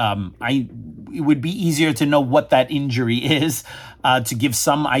 then it would be easier to know what that injury is, to give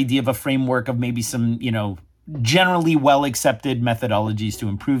some idea of a framework of maybe some, generally well-accepted methodologies to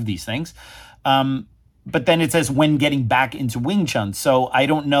improve these things. But then it says when getting back into Wing Chun. So I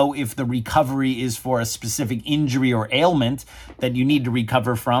don't know if the recovery is for a specific injury or ailment that you need to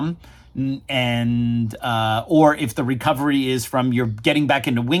recover from, and or if the recovery is from you're getting back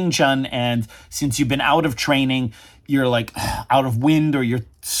into Wing Chun, and since you've been out of training, you're like out of wind or you're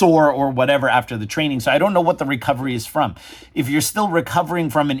sore or whatever after the training. So I don't know what the recovery is from. If you're still recovering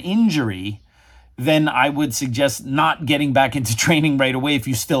from an injury, then I would suggest not getting back into training right away if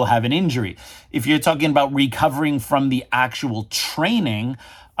you still have an injury. If you're talking about recovering from the actual training,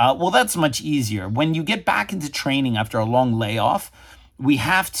 that's much easier. When you get back into training after a long layoff, we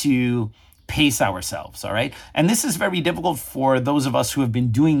have to pace ourselves, all right? And this is very difficult for those of us who have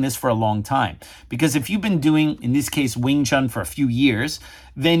been doing this for a long time. Because if you've been doing, in this case, Wing Chun for a few years,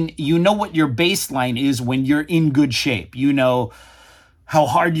 then you know what your baseline is when you're in good shape. You know how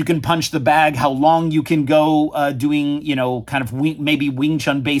hard you can punch the bag, how long you can go doing, kind of maybe Wing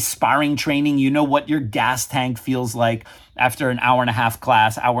Chun-based sparring training. You know what your gas tank feels like after an hour and a half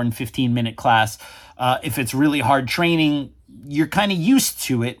class, hour and 15-minute class. If it's really hard training, you're kind of used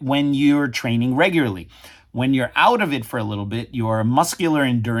to it when you're training regularly. When you're out of it for a little bit, your muscular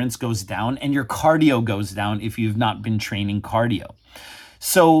endurance goes down and your cardio goes down if you've not been training cardio.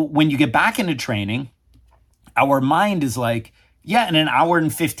 So when you get back into training, our mind is like, yeah, in an hour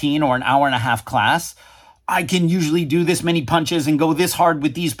and 15 or an hour and a half class, I can usually do this many punches and go this hard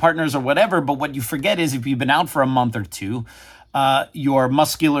with these partners or whatever. But what you forget is if you've been out for a month or two, your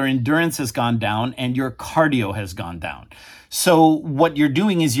muscular endurance has gone down and your cardio has gone down. So what you're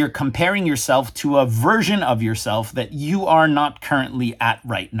doing is you're comparing yourself to a version of yourself that you are not currently at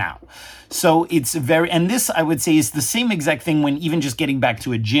right now. So it's and this I would say is the same exact thing when even just getting back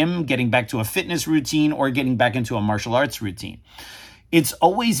to a gym, getting back to a fitness routine, or getting back into a martial arts routine. It's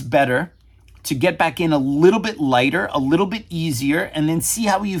always better to get back in a little bit lighter, a little bit easier, and then see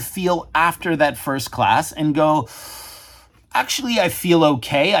how you feel after that first class and go, actually, I feel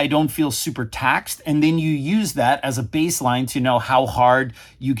okay. I don't feel super taxed. And then you use that as a baseline to know how hard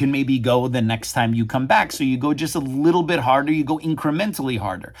you can maybe go the next time you come back. So you go just a little bit harder. You go incrementally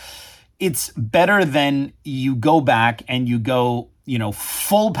harder. It's better than you go back and you go,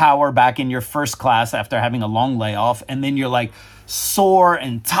 full power back in your first class after having a long layoff. And then you're like sore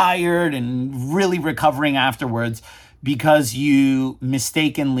and tired and really recovering afterwards because you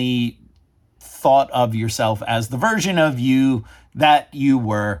mistakenly thought of yourself as the version of you that you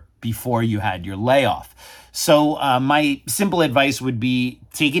were before you had your layoff. So my simple advice would be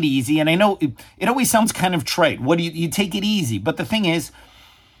take it easy. And I know it always sounds kind of trite. What do you take it easy? But the thing is,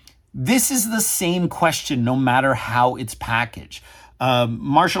 this is the same question no matter how it's packaged.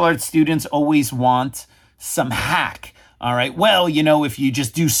 Martial arts students always want some hack. All right. Well, if you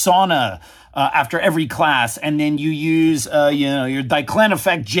just do sauna after every class, and then you use, your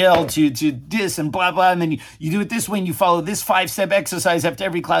diclofenac gel to this and blah, blah, and then you do it this way and you follow this 5-step exercise after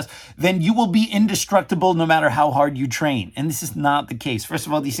every class, then you will be indestructible no matter how hard you train. And this is not the case. First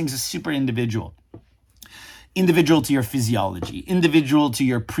of all, these things are super individual. Individual to your physiology, individual to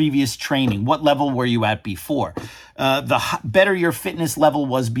your previous training. What level were you at before? The better your fitness level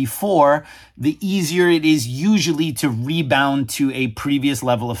was before, the easier it is usually to rebound to a previous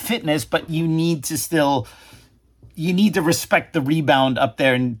level of fitness, but you need to respect the rebound up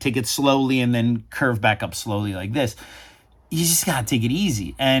there and take it slowly and then curve back up slowly like this. You just gotta take it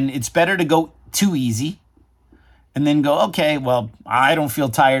easy. And it's better to go too easy and then go, okay, well, I don't feel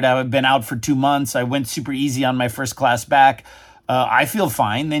tired. I've been out for 2 months. I went super easy on my first class back. I feel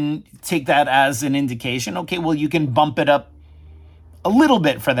fine. Then take that as an indication. Okay, well, you can bump it up a little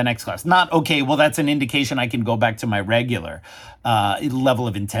bit for the next class. Not, okay, well, that's an indication I can go back to my regular level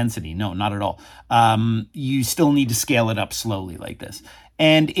of intensity. No, not at all. You still need to scale it up slowly like this.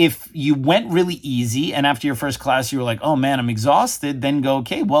 And if you went really easy and after your first class, you were like, oh man, I'm exhausted, then go,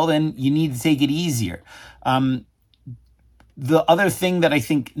 okay, well, then you need to take it easier. The other thing that I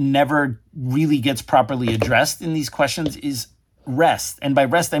think never really gets properly addressed in these questions is rest. And by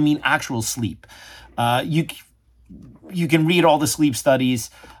rest, I mean actual sleep. You can read all the sleep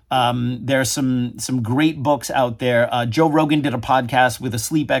studies. There's some great books out there. Joe Rogan did a podcast with a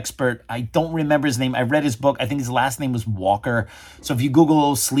sleep expert. I don't remember his name. I read his book. I think his last name was Walker. So if you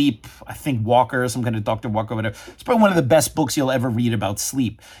Google sleep, I think Walker, some kind of Dr. Walker, whatever. It's probably one of the best books you'll ever read about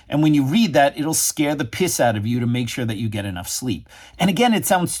sleep. And when you read that, it'll scare the piss out of you to make sure that you get enough sleep. And again, it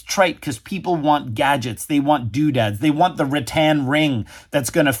sounds trite because people want gadgets. They want doodads. They want the rattan ring that's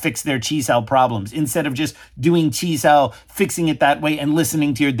going to fix their chi sao problems. Instead of just doing chi sao, fixing it that way, and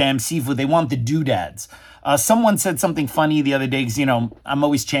listening to your damn seafood. They want the doodads. Someone said something funny the other day because, I'm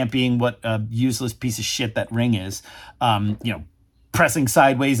always championing what a useless piece of shit that ring is. Pressing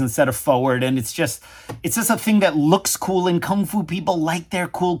sideways instead of forward. And it's just a thing that looks cool, and Kung Fu people like their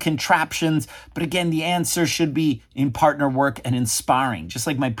cool contraptions. But again, the answer should be in partner work and in sparring, just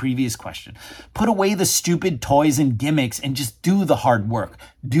like my previous question. Put away the stupid toys and gimmicks and just do the hard work.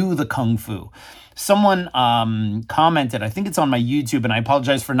 Do the Kung Fu. Someone commented, I think it's on my YouTube, and I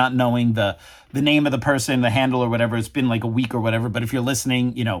apologize for not knowing the name of the person, the handle or whatever. It's been like a week or whatever. But if you're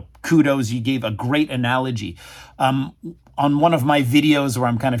listening, kudos. You gave a great analogy. On one of my videos where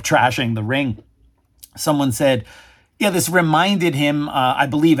I'm kind of trashing the ring, someone said, yeah, this reminded him, I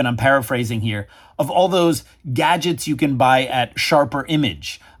believe, and I'm paraphrasing here, of all those gadgets you can buy at Sharper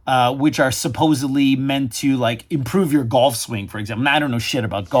Image. Which are supposedly meant to improve your golf swing, for example. Now, I don't know shit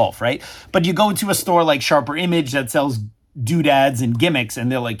about golf, right? But you go to a store like Sharper Image that sells doodads and gimmicks,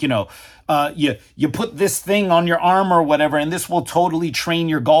 and they're like, you put this thing on your arm or whatever, and this will totally train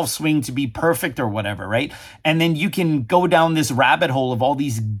your golf swing to be perfect or whatever, right? And then you can go down this rabbit hole of all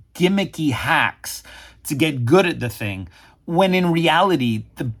these gimmicky hacks to get good at the thing. When in reality,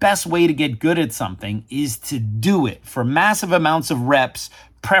 the best way to get good at something is to do it for massive amounts of reps,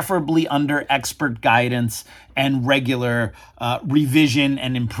 preferably under expert guidance and regular revision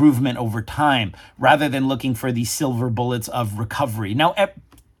and improvement over time, rather than looking for these silver bullets of recovery. Now,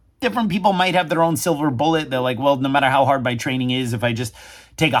 different people might have their own silver bullet. They're like, well, no matter how hard my training is, if I just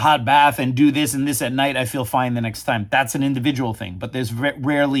take a hot bath and do this and this at night, I feel fine the next time. That's an individual thing, but there's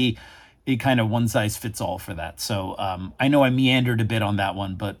rarely a kind of one size fits all for that. So I know I meandered a bit on that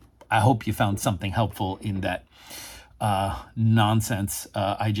one, but I hope you found something helpful in that nonsense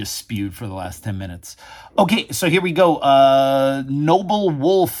I just spewed for the last 10 minutes. Okay, so here we go. Noble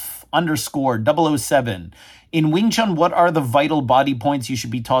Wolf _007. In Wing Chun, what are the vital body points you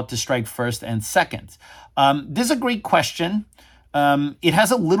should be taught to strike first and second? This is a great question. It has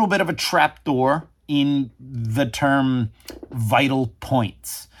a little bit of a trapdoor in the term vital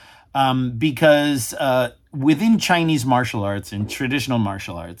points. Because within Chinese martial arts and traditional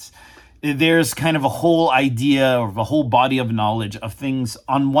martial arts, there's kind of a whole idea or a whole body of knowledge of things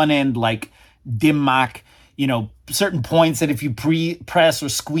on one end, like dim mak, certain points that if you press or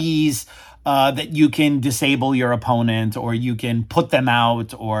squeeze, that you can disable your opponent or you can put them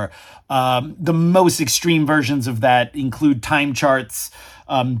out, or the most extreme versions of that include time charts,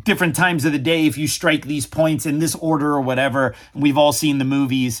 different times of the day. If you strike these points in this order or whatever, and we've all seen the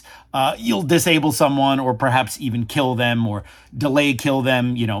movies, you'll disable someone or perhaps even kill them or delay kill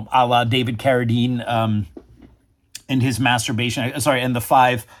them, a la David Carradine and his masturbation, and the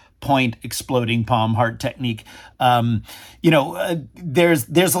 5-point exploding palm heart technique.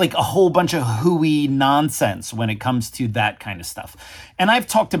 There's like a whole bunch of hooey nonsense when it comes to that kind of stuff. And I've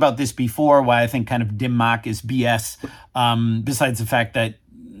talked about this before, why I think kind of dim mak is BS, besides the fact that,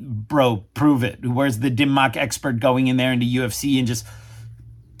 bro, prove it. Where's the dim mak expert going in there into UFC and just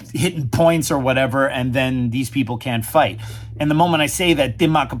hitting points or whatever, and then these people can't fight? And the moment I say that,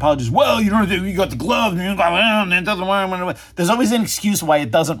 dim mak apologists, well, you got the glove, and it doesn't work. There's always an excuse why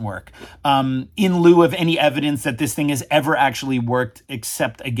it doesn't work, in lieu of any evidence that this thing has ever actually worked,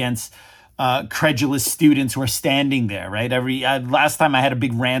 except against credulous students who are standing there, right? Last time I had a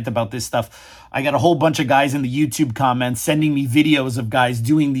big rant about this stuff, I got a whole bunch of guys in the YouTube comments sending me videos of guys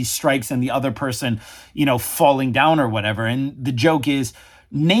doing these strikes and the other person, falling down or whatever. And the joke is,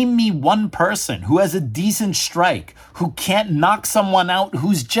 name me one person who has a decent strike, who can't knock someone out,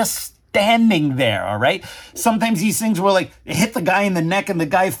 who's just standing there, all right? Sometimes these things were like, hit the guy in the neck and the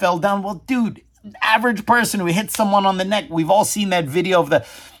guy fell down. Well, dude, average person who hits someone on the neck, we've all seen that video of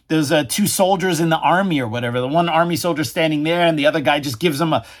there's two soldiers in the army or whatever. The one army soldier standing there and the other guy just gives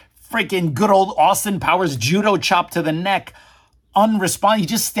him a freaking good old Austin Powers judo chop to the neck. Unresponsive. He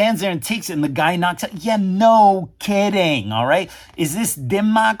just stands there and takes it and the guy knocks out. Yeah, no kidding, all right? Is this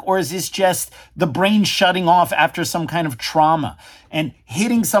dim mak or is this just the brain shutting off after some kind of trauma? And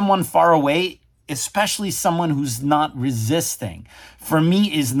hitting someone far away, especially someone who's not resisting, for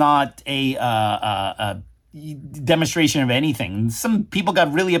me is not a demonstration of anything. Some people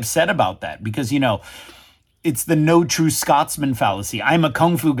got really upset about that because, it's the no true Scotsman fallacy. I'm a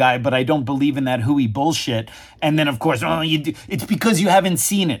kung fu guy, but I don't believe in that hooey bullshit. And then, of course, it's because you haven't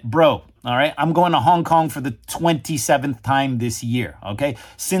seen it, bro. All right? I'm going to Hong Kong for the 27th time this year, okay?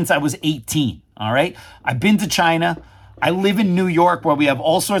 Since I was 18, all right? I've been to China. I live in New York where we have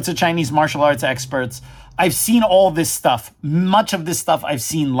all sorts of Chinese martial arts experts. I've seen all this stuff. Much of this stuff I've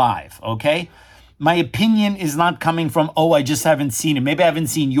seen live, okay? My opinion is not coming from, I just haven't seen it. Maybe I haven't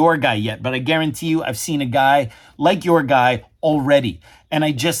seen your guy yet, but I guarantee you I've seen a guy like your guy already, and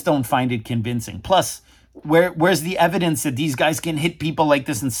I just don't find it convincing. Plus, where's the evidence that these guys can hit people like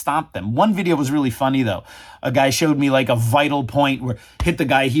this and stop them? One video was really funny, though. A guy showed me like a vital point where hit the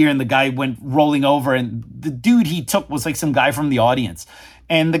guy here and the guy went rolling over, and the dude he took was like some guy from the audience.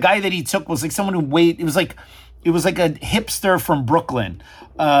 And the guy that he took was like someone who weighed, it was like a hipster from Brooklyn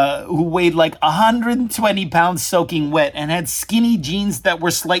who weighed like 120 pounds soaking wet and had skinny jeans that were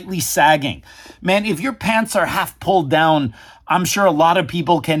slightly sagging. Man, if your pants are half pulled down, I'm sure a lot of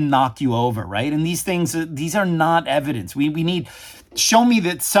people can knock you over, right? And these are not evidence. We need, show me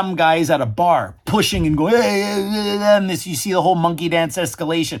that some guy's at a bar pushing and going, and this, you see the whole monkey dance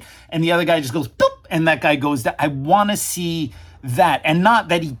escalation, and the other guy just goes, boop, and that guy goes down. I want to see that, and not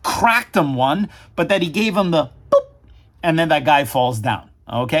that he cracked him one, but that he gave him the boop, and then that guy falls down,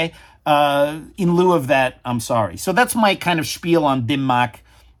 okay? In lieu of that, I'm sorry. So that's my kind of spiel on dim mak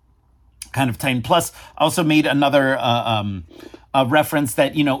kind of time. Plus, I also made another reference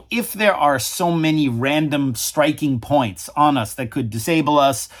that, if there are so many random striking points on us that could disable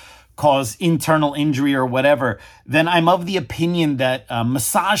us, cause internal injury or whatever, then I'm of the opinion that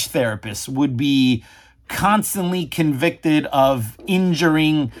massage therapists would be constantly convicted of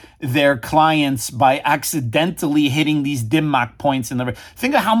injuring their clients by accidentally hitting these dim mak points in the.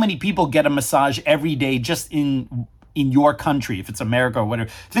 Think of how many people get a massage every day just in your country, if it's America or whatever.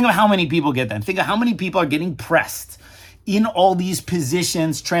 Think of how many people get that. Think of how many people are getting pressed in all these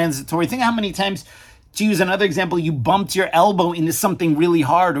positions, transitory. Think how many times, to use another example, you bumped your elbow into something really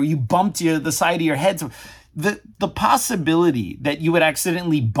hard, or you bumped the side of your head. So the possibility that you would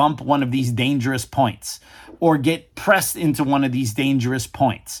accidentally bump one of these dangerous points or get pressed into one of these dangerous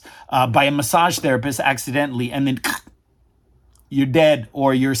points by a massage therapist accidentally, and then you're dead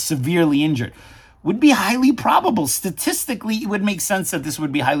or you're severely injured, would be highly probable. Statistically, it would make sense that this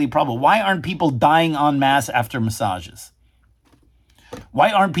would be highly probable. Why aren't people dying en masse after massages?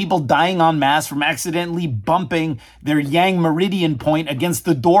 Why aren't people dying en masse from accidentally bumping their yang meridian point against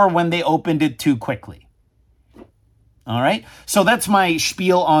the door when they opened it too quickly? All right. So that's my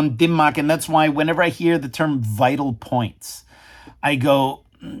spiel on dimmak. And that's why whenever I hear the term vital points, I go,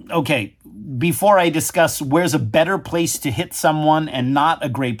 okay, before I discuss where's a better place to hit someone and not a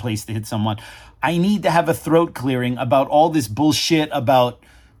great place to hit someone, I need to have a throat clearing about all this bullshit about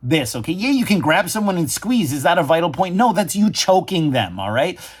this, okay? Yeah, you can grab someone and squeeze. Is that a vital point? No, that's you choking them, all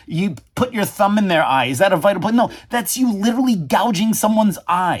right? You put your thumb in their eye. Is that a vital point? No, that's you literally gouging someone's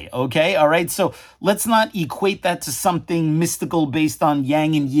eye, okay? All right, so let's not equate that to something mystical based on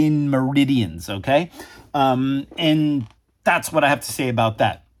yang and yin meridians, okay? And that's what I have to say about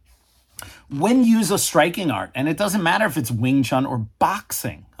that. When you use a striking art, and it doesn't matter if it's Wing Chun or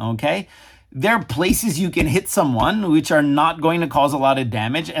boxing, okay? There are places you can hit someone which are not going to cause a lot of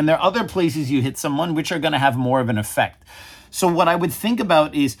damage, and there are other places you hit someone which are going to have more of an effect. So what I would think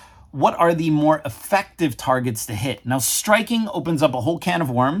about is, what are the more effective targets to hit? Now, striking opens up a whole can of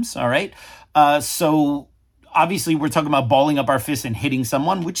worms, all right? So obviously, we're talking about balling up our fists and hitting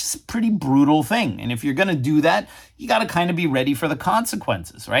someone, which is a pretty brutal thing. And if you're going to do that, you got to kind of be ready for the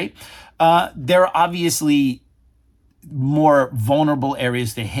consequences, right? There are obviously more vulnerable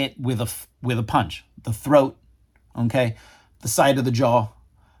areas to hit with a punch. The throat, okay? The side of the jaw,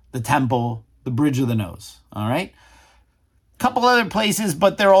 the temple, the bridge of the nose, all right? Couple other places,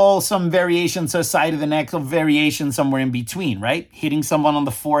 but they're all some variations, so side of the neck, a variation somewhere in between, right? Hitting someone on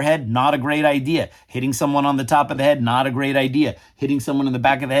the forehead, not a great idea. Hitting someone on the top of the head, not a great idea. Hitting someone in the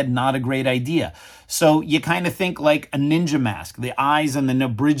back of the head, not a great idea. So you kind of think like a ninja mask, the eyes and the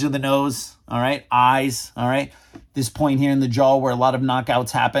bridge of the nose, all right? Eyes, all right? This point here in the jaw where a lot of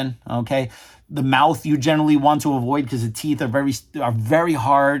knockouts happen, okay? The mouth you generally want to avoid because the teeth are very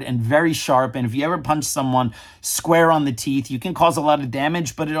hard and very sharp. And if you ever punch someone square on the teeth, you can cause a lot of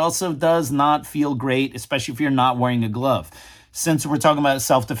damage, but it also does not feel great, especially if you're not wearing a glove. Since we're talking about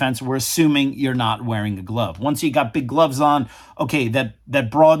self-defense, we're assuming you're not wearing a glove. Once you got big gloves on, okay, that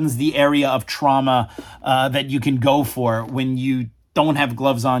broadens the area of trauma that you can go for. When you don't have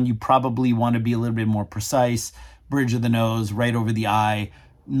gloves on, you probably want to be a little bit more precise. Bridge of the nose, right over the eye,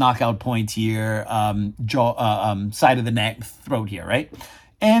 knockout point here, jaw, side of the neck, throat here, right?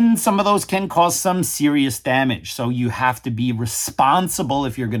 And some of those can cause some serious damage. So you have to be responsible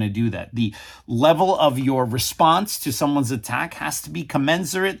if you're going to do that. The level of your response to someone's attack has to be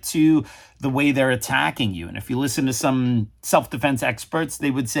commensurate to the way they're attacking you. And if you listen to some self-defense experts, they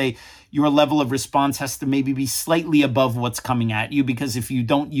would say your level of response has to maybe be slightly above what's coming at you, because if you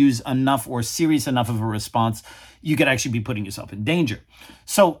don't use enough or serious enough of a response, you could actually be putting yourself in danger.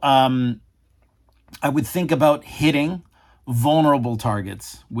 So I would think about hitting vulnerable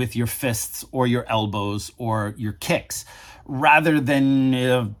targets with your fists or your elbows or your kicks rather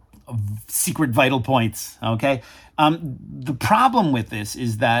than secret vital points, okay? The problem with this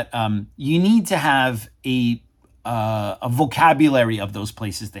is that you need to have a vocabulary of those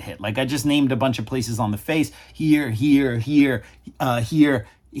places to hit. Like I just named a bunch of places on the face, here, here, here,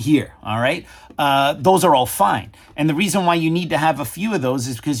 here, all right? Those are all fine. And the reason why you need to have a few of those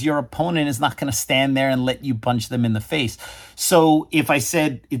is because your opponent is not going to stand there and let you punch them in the face. So if I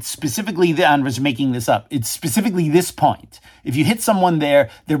said it's specifically, I'm just making this up, it's specifically this point. If you hit someone there,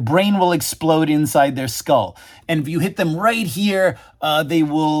 their brain will explode inside their skull. And if you hit them right here, they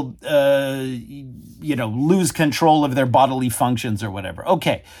will, lose control of their bodily functions or whatever.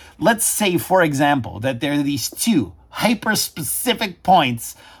 Okay, let's say, for example, that there are these two hyper-specific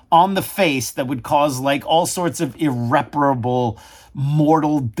points on the face that would cause like all sorts of irreparable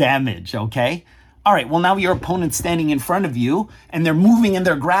mortal damage, okay? All right, well, now your opponent's standing in front of you and they're moving and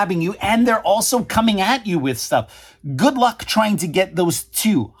they're grabbing you and they're also coming at you with stuff. Good luck trying to get those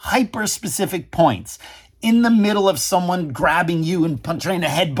two hyper-specific points in the middle of someone grabbing you and trying to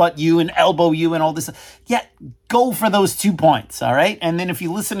headbutt you and elbow you and all this. Yeah, go for those 2 points, all right? And then if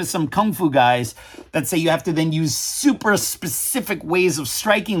you listen to some Kung Fu guys that say you have to then use super specific ways of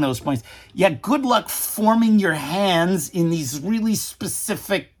striking those points, yeah, good luck forming your hands in these really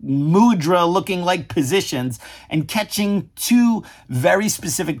specific mudra looking like positions and catching 2 very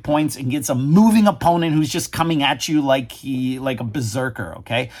specific points against a moving opponent who's just coming at you like a berserker,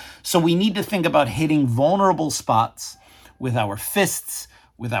 okay? So we need to think about hitting vulnerable spots with our fists,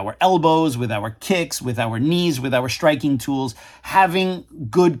 with our elbows, with our kicks, with our knees, with our striking tools, having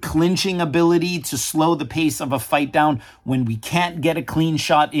good clinching ability to slow the pace of a fight down when we can't get a clean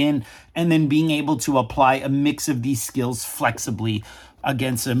shot in, and then being able to apply a mix of these skills flexibly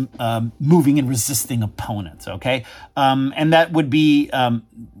against moving and resisting opponents, okay? And that would be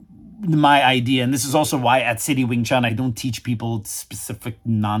my idea. And this is also why at City Wing Chun, I don't teach people specific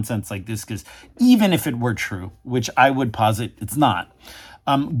nonsense like this, because even if it were true, which I would posit it's not,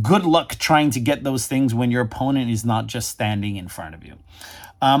 good luck trying to get those things when your opponent is not just standing in front of you.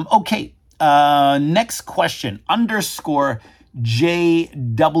 Okay, next question. _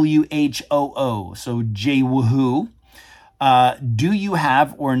 JWHOO. So JWoohoo. Do you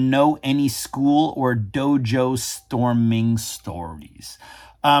have or know any school or dojo storming stories?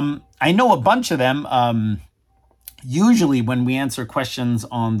 I know a bunch of them. Usually when we answer questions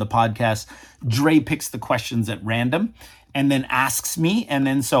on the podcast, Dre picks the questions at random and then asks me. And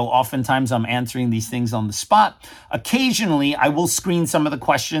then so oftentimes I'm answering these things on the spot. Occasionally I will screen some of the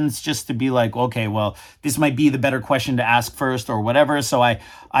questions just to be like, okay, well, this might be the better question to ask first or whatever. So I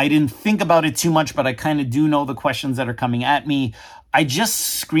didn't think about it too much, but I kind of do know the questions that are coming at me. I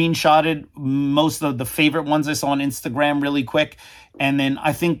just screenshotted most of the favorite ones I saw on Instagram really quick. And then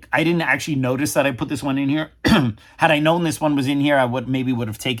I think I didn't actually notice that I put this one in here. Had I known this one was in here, I would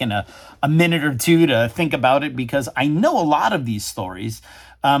have taken a minute or two to think about it, because I know a lot of these stories.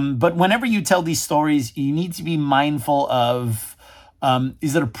 But whenever you tell these stories, you need to be mindful of,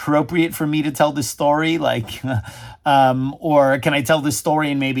 is it appropriate for me to tell this story? Like, or can I tell this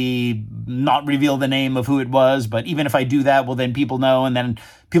story and maybe not reveal the name of who it was? But even if I do that, well, then people know, and then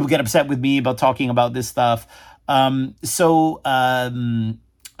people get upset with me about talking about this stuff. I'm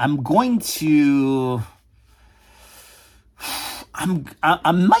going to,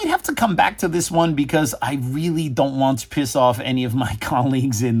 I might have to come back to this one because I really don't want to piss off any of my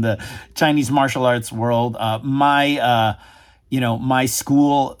colleagues in the Chinese martial arts world. My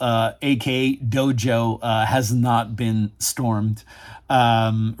school, aka dojo, has not been stormed.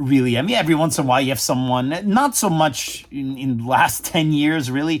 Really, I mean, every once in a while you have someone, not so much in the last 10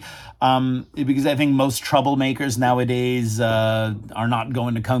 years, really, because I think most troublemakers nowadays are not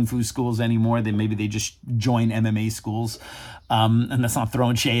going to kung fu schools anymore. Maybe they just join MMA schools, and that's not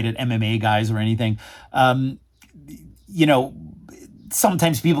throwing shade at MMA guys or anything.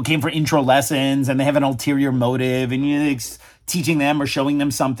 Sometimes people came for intro lessons and they have an ulterior motive, and teaching them or showing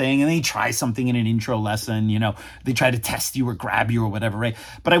them something, and they try something in an intro lesson, they try to test you or grab you or whatever, right?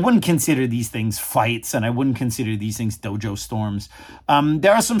 But I wouldn't consider these things fights, and I wouldn't consider these things dojo storms.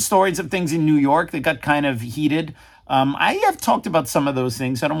 There are some stories of things in New York that got kind of heated. I have talked about some of those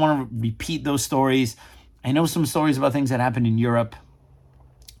things. I don't want to repeat those stories. I know some stories about things that happened in Europe.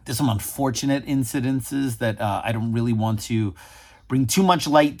 There's some unfortunate incidences that I don't really want to bring too much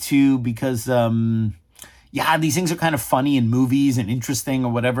light to, because these things are kind of funny in movies and interesting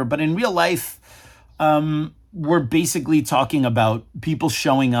or whatever. But in real life, we're basically talking about people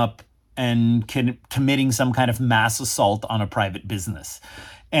showing up and committing some kind of mass assault on a private business.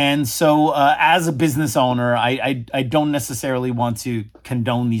 And so as a business owner, I don't necessarily want to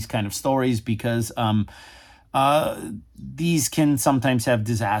condone these kind of stories, because these can sometimes have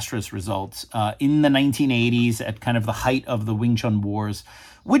disastrous results. In the 1980s, at kind of the height of the Wing Chun Wars,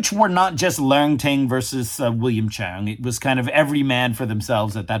 which were not just Leung Ting versus William Chang. It was kind of every man for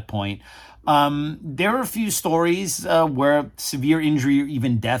themselves at that point. There are a few stories where severe injury or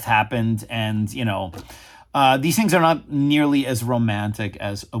even death happened. And, these things are not nearly as romantic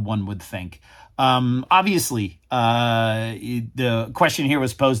as one would think. Obviously, the question here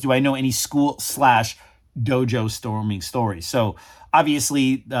was posed, do I know any school/dojo storming stories? So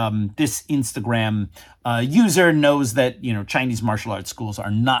obviously, this Instagram user knows that, Chinese martial arts schools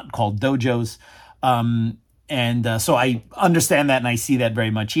are not called dojos. So I understand that, and I see that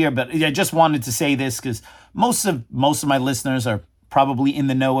very much here. But I just wanted to say this because most of my listeners are probably in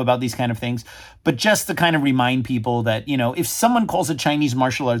the know about these kind of things. But just to kind of remind people that, if someone calls a Chinese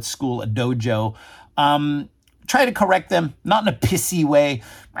martial arts school a dojo, try to correct them, not in a pissy way.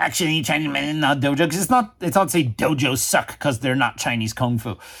 Actually, Chinese men not dojo, because it's not to say dojos suck because they're not Chinese kung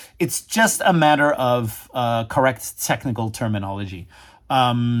fu. It's just a matter of correct technical terminology.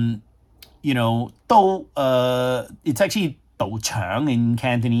 do, it's actually do chang in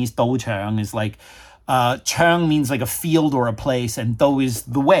Cantonese. Do chang is like, chang means like a field or a place, and do is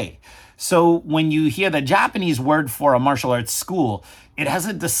the way. So when you hear the Japanese word for a martial arts school, it has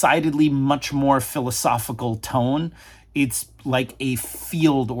a decidedly much more philosophical tone. It's like a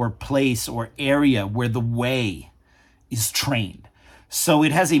field or place or area where the way is trained. So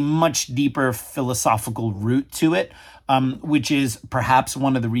it has a much deeper philosophical root to it, which is perhaps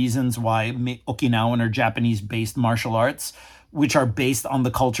one of the reasons why Okinawan or Japanese-based martial arts, which are based on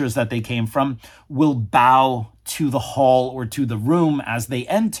the cultures that they came from, will bow to the hall or to the room as they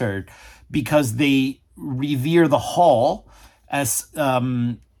entered, because they revere the hall as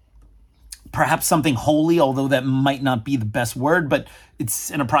perhaps something holy, although that might not be the best word, but it's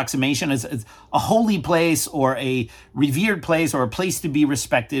an approximation. It's a holy place or a revered place or a place to be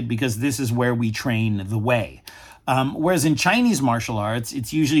respected, because this is where we train the way. Whereas in Chinese martial arts,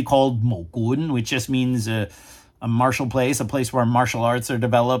 it's usually called mogun, which just means a martial place, a place where martial arts are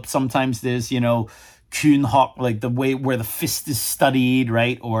developed. Sometimes there's, Chun, like the way where the fist is studied,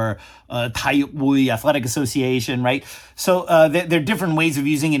 right? Or Tai Wui, Athletic Association, right? So there are different ways of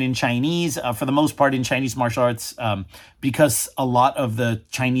using it in Chinese. For the most part, in Chinese martial arts, because a lot of the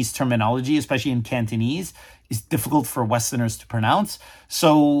Chinese terminology, especially in Cantonese, is difficult for Westerners to pronounce.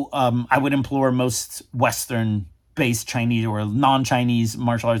 So I would implore most Western-based Chinese or non-Chinese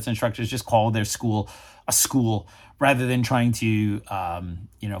martial arts instructors just call their school a school, rather than trying to,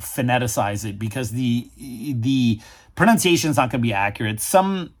 phoneticize it, because the pronunciation is not going to be accurate.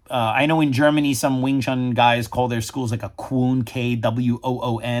 Some, I know in Germany, some Wing Chun guys call their schools like a Kwon,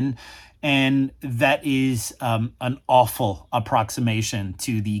 Kwoon, and that is an awful approximation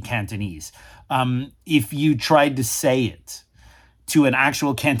to the Cantonese. If you tried to say it to an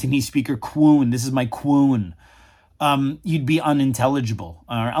actual Cantonese speaker, Kwon, this is my Kwon, you'd be unintelligible,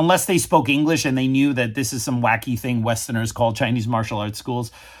 unless they spoke English and they knew that this is some wacky thing Westerners call Chinese martial arts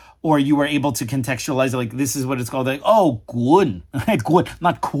schools, or you were able to contextualize it like, this is what it's called, like, oh, Gun,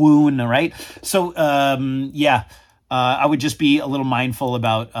 not Kwon, right? So, I would just be a little mindful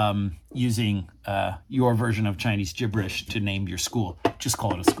about using your version of Chinese gibberish to name your school. Just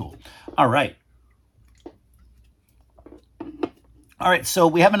call it a school. All right, so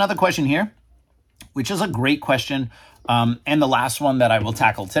we have another question here, which is a great question, and the last one that I will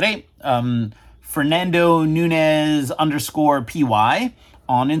tackle today. Fernando Nunez _PY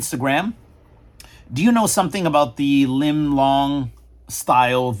on Instagram. Do you know something about the Lim Long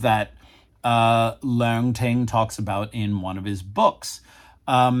style that Leung Ting talks about in one of his books?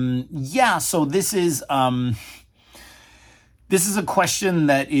 So this is a question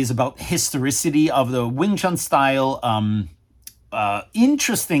that is about historicity of the Wing Chun style.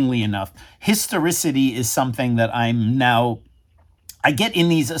 Interestingly enough, historicity is something that I get in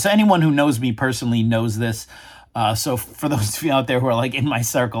these. So anyone who knows me personally knows this. So for those of you out there who are like in my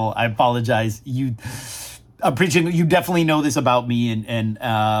circle, I apologize. You definitely know this about me. And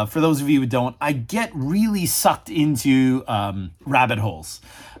for those of you who don't, I get really sucked into rabbit holes.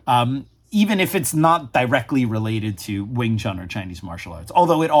 Even if it's not directly related to Wing Chun or Chinese martial arts,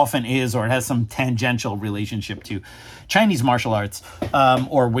 although it often is, or it has some tangential relationship to Chinese martial arts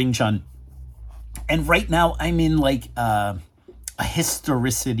or Wing Chun. And right now I'm in like a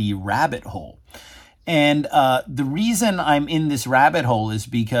historicity rabbit hole. And the reason I'm in this rabbit hole is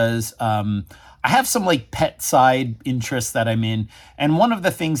because I have some like pet side interests that I'm in. And one of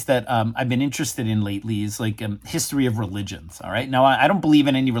the things that I've been interested in lately is like history of religions. All right. Now, I don't believe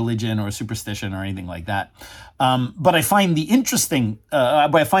in any religion or superstition or anything like that. But I find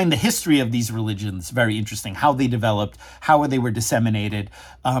I find the history of these religions very interesting, how they developed, how they were disseminated,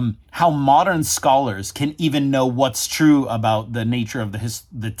 how modern scholars can even know what's true about the nature of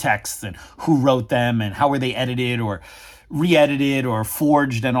the texts and who wrote them and how were they edited or re-edited or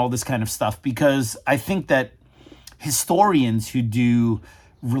forged and all this kind of stuff, because I think that historians who do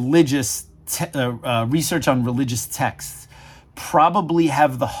religious research on religious texts probably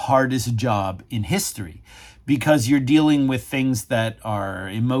have the hardest job in history, because you're dealing with things that are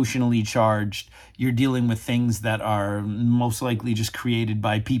emotionally charged. You're dealing with things that are most likely just created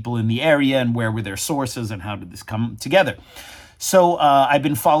by people in the area, and where were their sources and how did this come together. So I've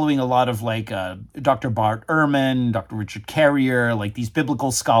been following a lot of like Dr. Bart Ehrman, Dr. Richard Carrier, like these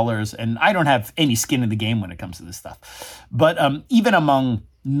biblical scholars, and I don't have any skin in the game when it comes to this stuff. But even among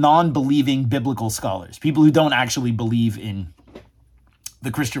non-believing biblical scholars, people who don't actually believe in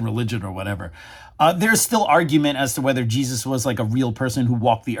the Christian religion or whatever, there's still argument as to whether Jesus was like a real person who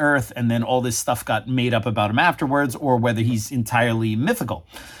walked the earth and then all this stuff got made up about him afterwards, or whether he's entirely mythical.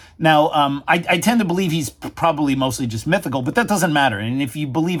 Now, I tend to believe he's probably mostly just mythical, but that doesn't matter. And if you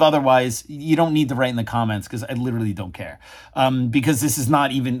believe otherwise, you don't need to write in the comments because I literally don't care. Because this is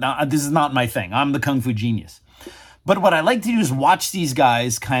not my thing. I'm the Kung Fu genius. But what I like to do is watch these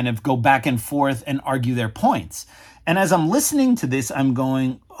guys kind of go back and forth and argue their points. And as I'm listening to this, I'm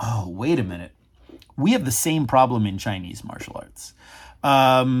going, oh, wait a minute. We have the same problem in Chinese martial arts.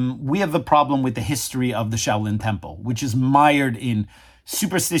 We have the problem with the history of the Shaolin Temple, which is mired in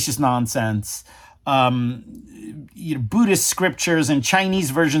superstitious nonsense, Buddhist scriptures and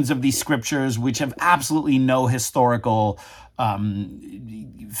Chinese versions of these scriptures, which have absolutely no historical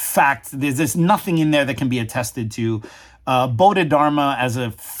fact. There's nothing in there that can be attested to. Bodhidharma as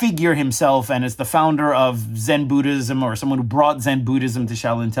a figure himself and as the founder of Zen Buddhism, or someone who brought Zen Buddhism to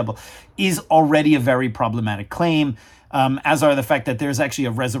Shaolin Temple, is already a very problematic claim. As are the fact that there's actually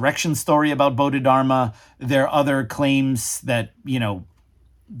a resurrection story about Bodhidharma. There are other claims that,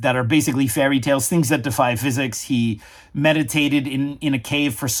 that are basically fairy tales, things that defy physics. He meditated in a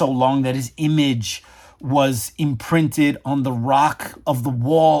cave for so long that his image was imprinted on the rock of the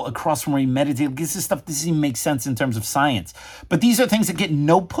wall across from where he meditated. This is stuff that doesn't even make sense in terms of science. But these are things that get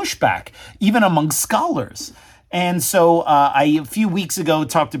no pushback, even among scholars. And so I, a few weeks ago,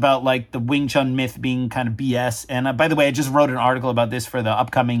 talked about like the Wing Chun myth being kind of BS. And by the way, I just wrote an article about this for the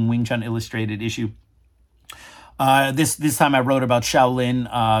upcoming Wing Chun Illustrated issue. This time I wrote about Shaolin.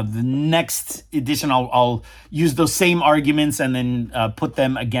 The next edition, I'll use those same arguments and then put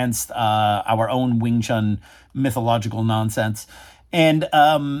them against our own Wing Chun mythological nonsense. And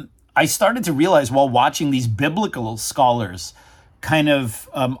I started to realize while watching these biblical scholars kind of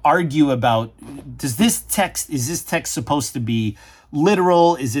argue about, is this text supposed to be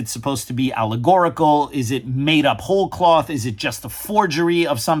literal? Is it supposed to be allegorical? Is it made up whole cloth? Is it just a forgery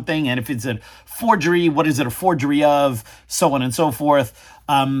of something? And if it's a forgery, what is it a forgery of? So on and so forth.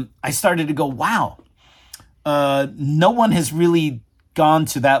 I started to go, wow, no one has really gone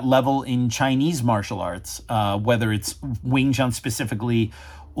to that level in Chinese martial arts, whether it's Wing Chun specifically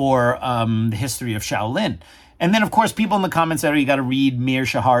or the history of Shaolin. And then, of course, people in the comments area, you got to read Mir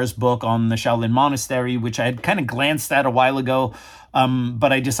Shahar's book on the Shaolin Monastery, which I had kind of glanced at a while ago.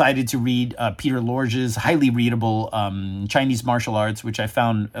 But I decided to read Peter Lorge's highly readable Chinese martial arts, which I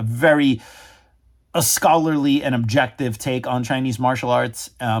found a scholarly and objective take on Chinese martial arts.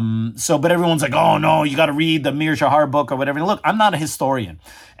 But everyone's like, oh, no, you got to read the Mir Shahar book or whatever. And look, I'm not a historian.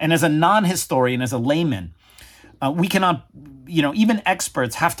 And as a non-historian, as a layman, we cannot, even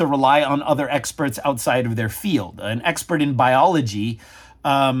experts have to rely on other experts outside of their field. An expert in biology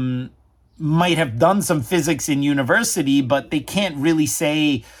might have done some physics in university, but they can't really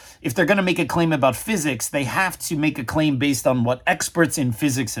say, if they're going to make a claim about physics, they have to make a claim based on what experts in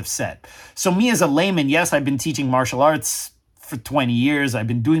physics have said. So me as a layman, yes, I've been teaching martial arts for 20 years. I've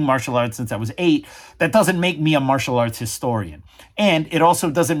been doing martial arts since I was 8. That doesn't make me a martial arts historian. And it also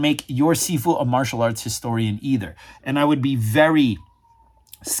doesn't make your Sifu a martial arts historian either. And I would be very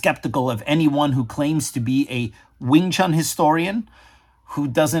skeptical of anyone who claims to be a Wing Chun historian who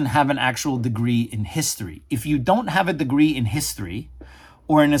doesn't have an actual degree in history. If you don't have a degree in history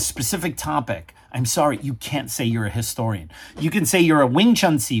or in a specific topic, I'm sorry, you can't say you're a historian. You can say you're a Wing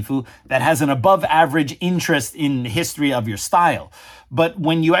Chun Sifu that has an above average interest in the history of your style. But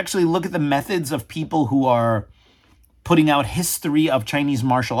when you actually look at the methods of people who are putting out history of Chinese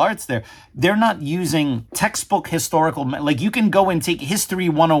martial arts, they're not using textbook historical, like you can go and take History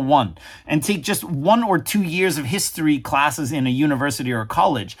 101 and take just 1 or 2 years of history classes in a university or a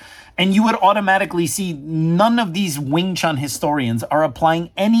college, and you would automatically see none of these Wing Chun historians are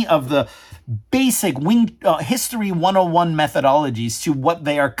applying any of the basic History 101 methodologies to what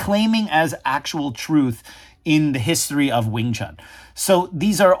they are claiming as actual truth in the history of Wing Chun. So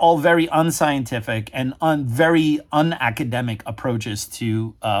these are all very unscientific and very unacademic approaches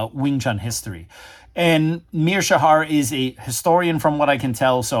to Wing Chun history. And Mir Shahar is a historian from what I can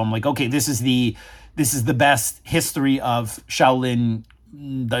tell. So I'm like, okay, this is the best history of Shaolin,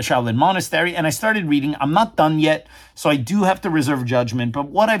 the Shaolin Monastery. And I started reading. I'm not done yet, so I do have to reserve judgment. But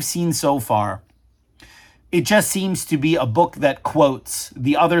what I've seen so far, it just seems to be a book that quotes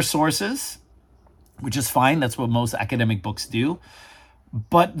the other sources, which is fine. That's what most academic books do.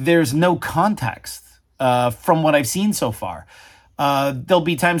 But there's no context from what I've seen so far. There'll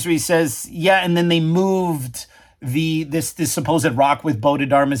be times where he says, yeah, and then they moved this supposed rock with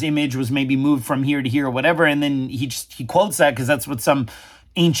Bodhidharma's image was maybe moved from here to here or whatever. And then he quotes that because that's what some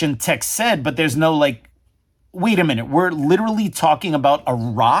ancient text said. But there's no wait a minute. We're literally talking about a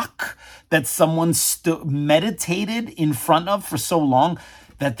rock that someone meditated in front of for so long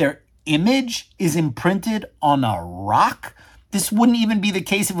that their image is imprinted on a rock. This wouldn't even be the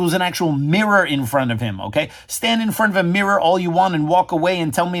case if it was an actual mirror in front of him, okay? Stand in front of a mirror all you want and walk away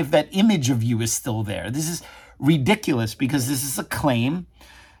and tell me if that image of you is still there. This is ridiculous because this is a claim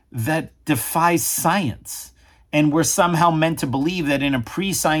that defies science. And we're somehow meant to believe that in a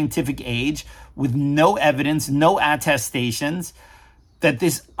pre-scientific age with no evidence, no attestations, that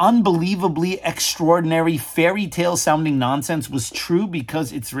this unbelievably extraordinary fairy tale sounding nonsense was true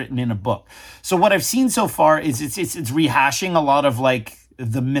because it's written in a book. So what I've seen so far is it's rehashing a lot of like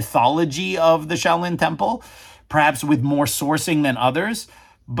the mythology of the Shaolin Temple, perhaps with more sourcing than others,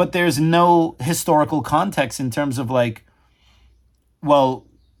 but there's no historical context in terms of like, well,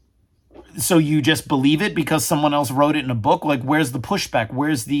 so you just believe it because someone else wrote it in a book? Like, where's the pushback?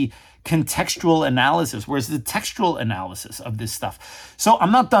 Where's the contextual analysis? Where's the textual analysis of this stuff? So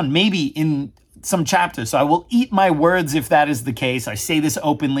I'm not done. Maybe in some chapters. So I will eat my words if that is the case. I say this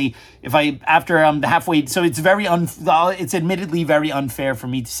openly. After I'm halfway, so it's it's admittedly very unfair for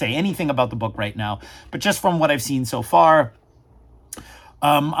me to say anything about the book right now. But just from what I've seen so far,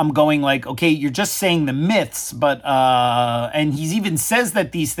 I'm going like, okay, you're just saying the myths, but, and he even says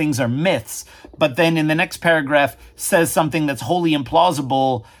that these things are myths, but then in the next paragraph says something that's wholly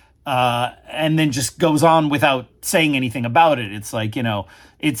implausible, and then just goes on without saying anything about it. It's like,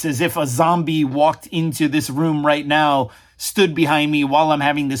 it's as if a zombie walked into this room right now, stood behind me while I'm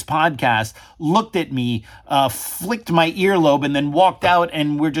having this podcast, looked at me, flicked my earlobe, and then walked out,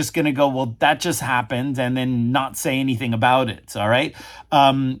 and we're just going to go, well, that just happened, and then not say anything about it, all right?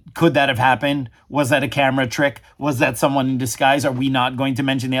 Could that have happened? Was that a camera trick? Was that someone in disguise? Are we not going to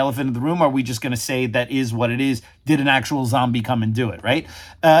mention the elephant in the room? Are we just going to say that is what it is? Did an actual zombie come and do it, right?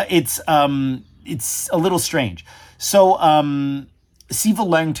 It's a little strange. So Siva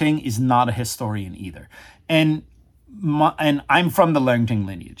Leungting is not a historian either. And I'm from the Leungting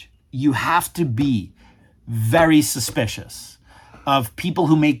lineage. You have to be very suspicious of people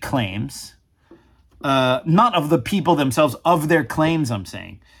who make claims, not of the people themselves, of their claims, I'm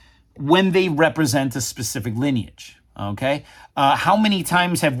saying, when they represent a specific lineage, okay? How many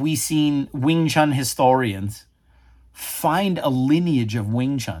times have we seen Wing Chun historians find a lineage of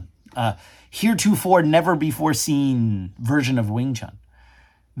Wing Chun? Heretofore, never before seen version of Wing Chun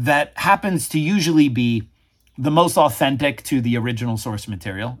that happens to usually be the most authentic to the original source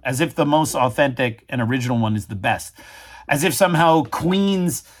material, as if the most authentic and original one is the best, as if somehow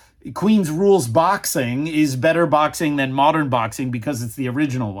Queen's Rules boxing is better boxing than modern boxing because it's the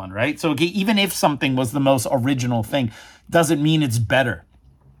original one, right? So okay, even if something was the most original thing, doesn't mean it's better.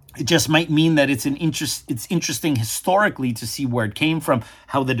 It just might mean that it's interesting historically to see where it came from,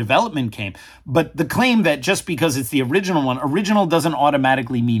 how the development came. But the claim that just because it's the original one, original doesn't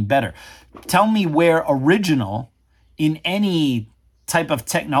automatically mean better. Tell me where original in any type of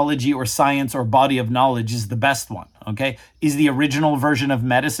technology or science or body of knowledge is the best one, okay? Is the original version of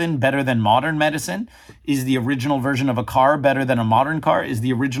medicine better than modern medicine? Is the original version of a car better than a modern car? Is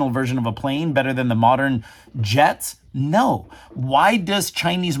the original version of a plane better than the modern jets? No. Why does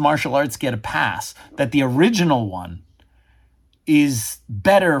Chinese martial arts get a pass that the original one is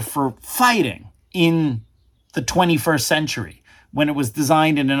better for fighting in the 21st century when it was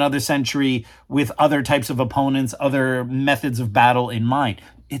designed in another century with other types of opponents, other methods of battle in mind?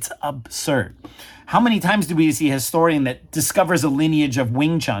 It's absurd. How many times do we see a historian that discovers a lineage of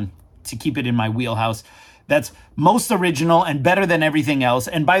Wing Chun, to keep it in my wheelhouse, that's most original and better than everything else,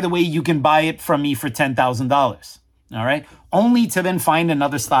 and by the way, you can buy it from me for $10,000. All right. Only to then find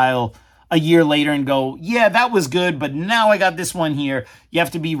another style a year later and go, yeah, that was good, but now I got this one here. You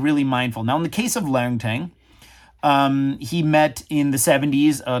have to be really mindful. Now, in the case of Leungting, he met in the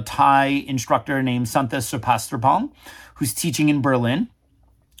 70s a Thai instructor named Santa Supastrapong, who's teaching in Berlin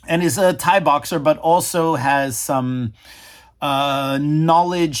and is a Thai boxer, but also has some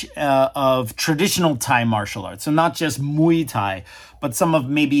knowledge of traditional Thai martial arts. So not just Muay Thai, but some of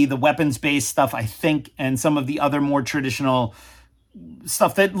maybe the weapons-based stuff, I think, and some of the other more traditional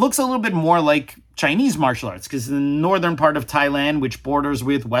stuff that looks a little bit more like Chinese martial arts, because in the northern part of Thailand, which borders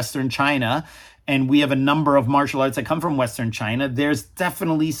with Western China, and we have a number of martial arts that come from Western China, there's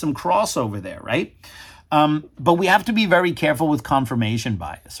definitely some crossover there, right? But we have to be very careful with confirmation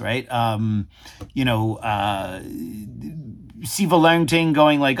bias, right? Siva Leungting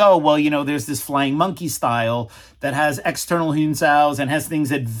going like, oh, well, there's this flying monkey style that has external Hun Saos and has things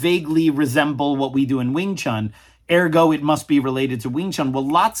that vaguely resemble what we do in Wing Chun. Ergo, it must be related to Wing Chun. Well,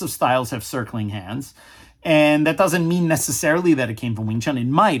 lots of styles have circling hands. And that doesn't mean necessarily that it came from Wing Chun. It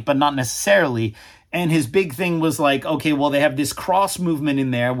might, but not necessarily. And his big thing was like, okay, well, they have this cross movement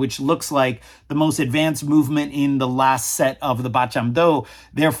in there, which looks like the most advanced movement in the last set of the Bacham Do.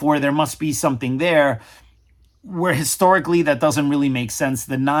 Therefore, there must be something there. where historically that doesn't really make sense.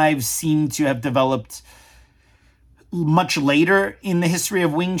 The knives seem to have developed much later in the history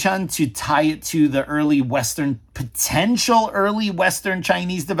of Wing Chun to tie it to the potential early Western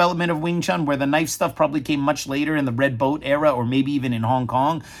Chinese development of Wing Chun, where the knife stuff probably came much later in the Red Boat era, or maybe even in Hong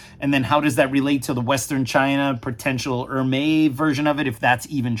Kong. And then how does that relate to the Western China potential Ermei version of it, if that's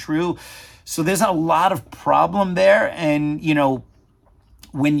even true? So there's a lot of problem there. And, you know,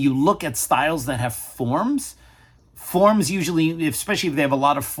 when you look at styles that have forms usually, especially if they have a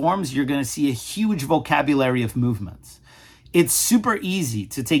lot of forms, you're going to see a huge vocabulary of movements. It's super easy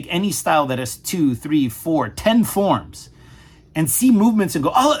to take any style that has 2, 3, 4, 10 forms and see movements and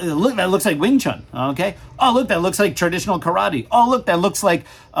go, oh, look, that looks like Wing Chun, okay? Oh, look, that looks like traditional karate. Oh, look, that looks like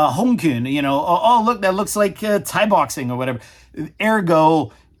Hong Kong, you know? Oh, look, that looks like Thai boxing or whatever.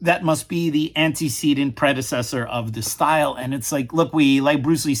 Ergo, that must be the antecedent predecessor of the style. And it's like, look, like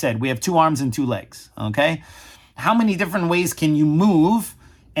Bruce Lee said, we have 2 arms and 2 legs, okay? How many different ways can you move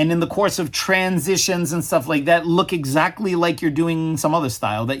and in the course of transitions and stuff like that look exactly like you're doing some other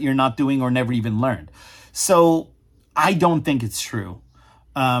style that you're not doing or never even learned? So I don't think it's true.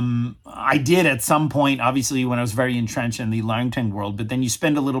 I did at some point, obviously, when I was very entrenched in the Langtang world, but then you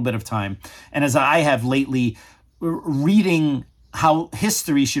spend a little bit of time. And as I have lately, reading how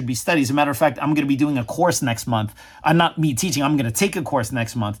history should be studied. As a matter of fact, I'm going to be doing a course next month. Not me teaching. I'm going to take a course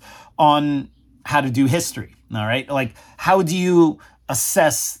next month on how to do history. All right. Like, how do you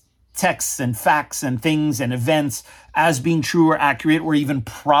assess texts and facts and things and events as being true or accurate or even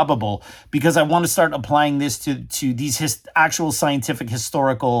probable? Because I want to start applying this to these actual scientific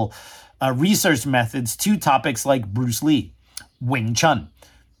historical research methods to topics like Bruce Lee, Wing Chun,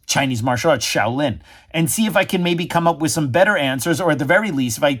 Chinese martial arts, Shaolin, and see if I can maybe come up with some better answers, or at the very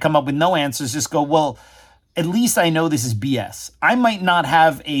least, if I come up with no answers, just go, well, at least I know this is BS. I might not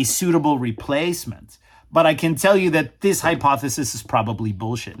have a suitable replacement, but I can tell you that this hypothesis is probably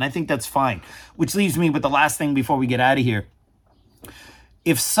bullshit. And I think that's fine. Which leaves me with the last thing before we get out of here.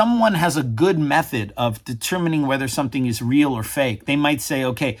 If someone has a good method of determining whether something is real or fake, they might say,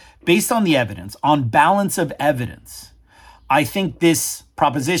 okay, based on the evidence, on balance of evidence, I think this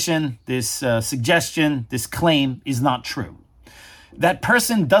proposition, this suggestion, this claim is not true. That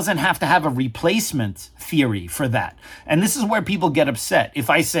person doesn't have to have a replacement theory for that. And this is where people get upset. If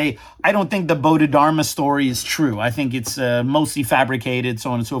I say, I don't think the Bodhidharma story is true, I think it's mostly fabricated,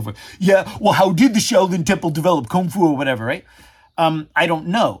 so on and so forth. Yeah, well, how did the Shaolin Temple develop Kung Fu or whatever, right? I don't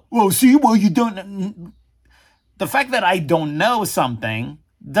know. You don't. The fact that I don't know something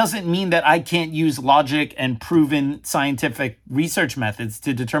doesn't mean that I can't use logic and proven scientific research methods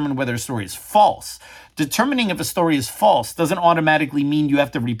to determine whether a story is false. Determining if a story is false doesn't automatically mean you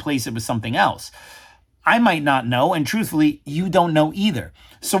have to replace it with something else. I might not know, and truthfully, you don't know either.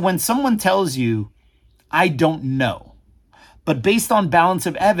 So when someone tells you, I don't know, but based on balance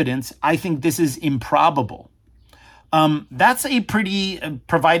of evidence, I think this is improbable. That's a pretty,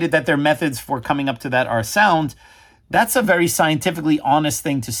 provided that their methods for coming up to that are sound, that's a very scientifically honest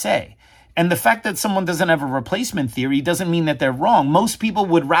thing to say. And the fact that someone doesn't have a replacement theory doesn't mean that they're wrong. Most people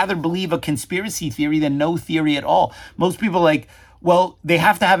would rather believe a conspiracy theory than no theory at all. Most people are like, well, they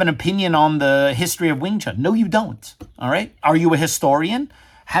have to have an opinion on the history of Wing Chun. No, you don't. All right. Are you a historian?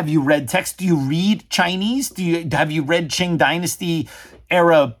 Have you read text? Do you read Chinese? Have you read Qing Dynasty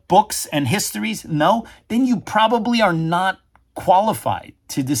era books and histories? No. Then you probably are not qualified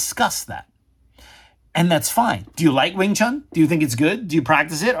to discuss that. And that's fine. Do you like Wing Chun? Do you think it's good? Do you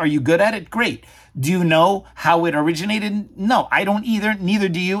practice it? Are you good at it? Great. Do you know how it originated? No, I don't either. Neither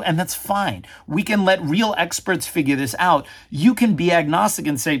do you. And that's fine. We can let real experts figure this out. You can be agnostic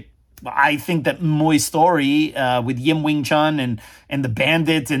and say, I think that Muay story with Yim Wing Chun and the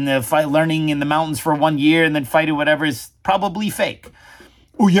bandit and the fight, learning in the mountains for 1 year and then fighting whatever is probably fake.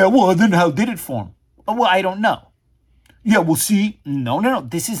 Oh, yeah, well, then how did it form? Oh, well, I don't know. Yeah, we'll see. No.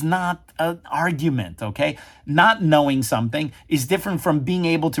 This is not an argument, okay? Not knowing something is different from being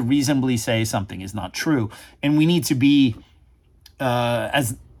able to reasonably say something is not true. And we need to be,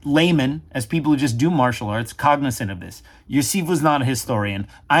 as laymen, as people who just do martial arts, cognizant of this. Your Sifu's not a historian.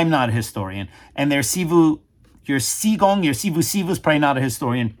 I'm not a historian. And your Sifu's probably not a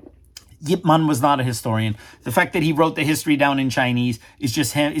historian. Yip Man was not a historian. The fact that he wrote the history down in Chinese is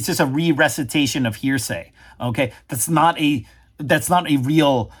just him. It's just a re-recitation of hearsay. Okay, that's not a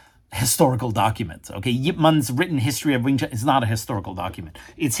real historical document. Okay, Yip Man's written history of Wing Chun is not a historical document.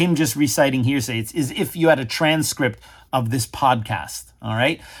 It's him just reciting hearsay. It's as if you had a transcript of this podcast. All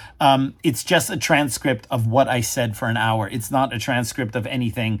right, it's just a transcript of what I said for an hour. It's not a transcript of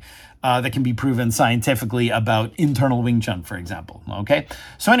anything that can be proven scientifically about internal Wing Chun, for example. Okay,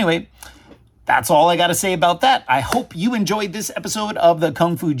 so anyway, That's all I got to say about that. I hope you enjoyed this episode of the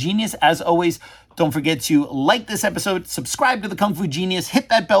Kung Fu Genius. As always, don't forget to like this episode, subscribe to the Kung Fu Genius, hit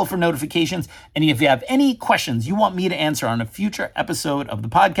that bell for notifications. And if you have any questions you want me to answer on a future episode of the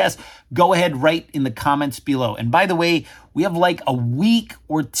podcast, go ahead, write in the comments below. And by the way, we have like a week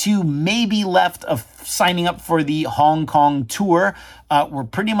or two maybe left of signing up for the Hong Kong tour. We're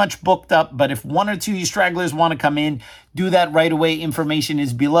pretty much booked up, but if one or two of you stragglers want to come in, do that right away. Information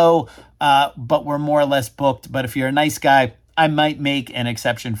is below, but we're more or less booked. But if you're a nice guy, I might make an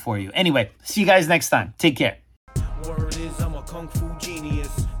exception for you. Anyway, see you guys next time. Take care. Word is I'm a kung fu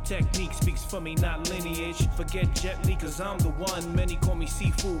genius. Technique speaks for me, not lineage. Forget Jet Li, cause I'm the one. Many call me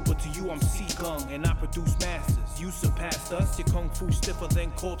seafood, but to you I'm Seagung. And I produce masters. You surpassed us. Your kung fu stiffer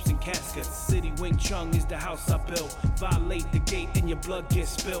than corpse and caskets. City Wing Chun is the house I built. Violate the gate and your blood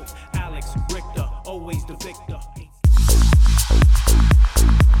gets spilt. Alex Richter, always the victor.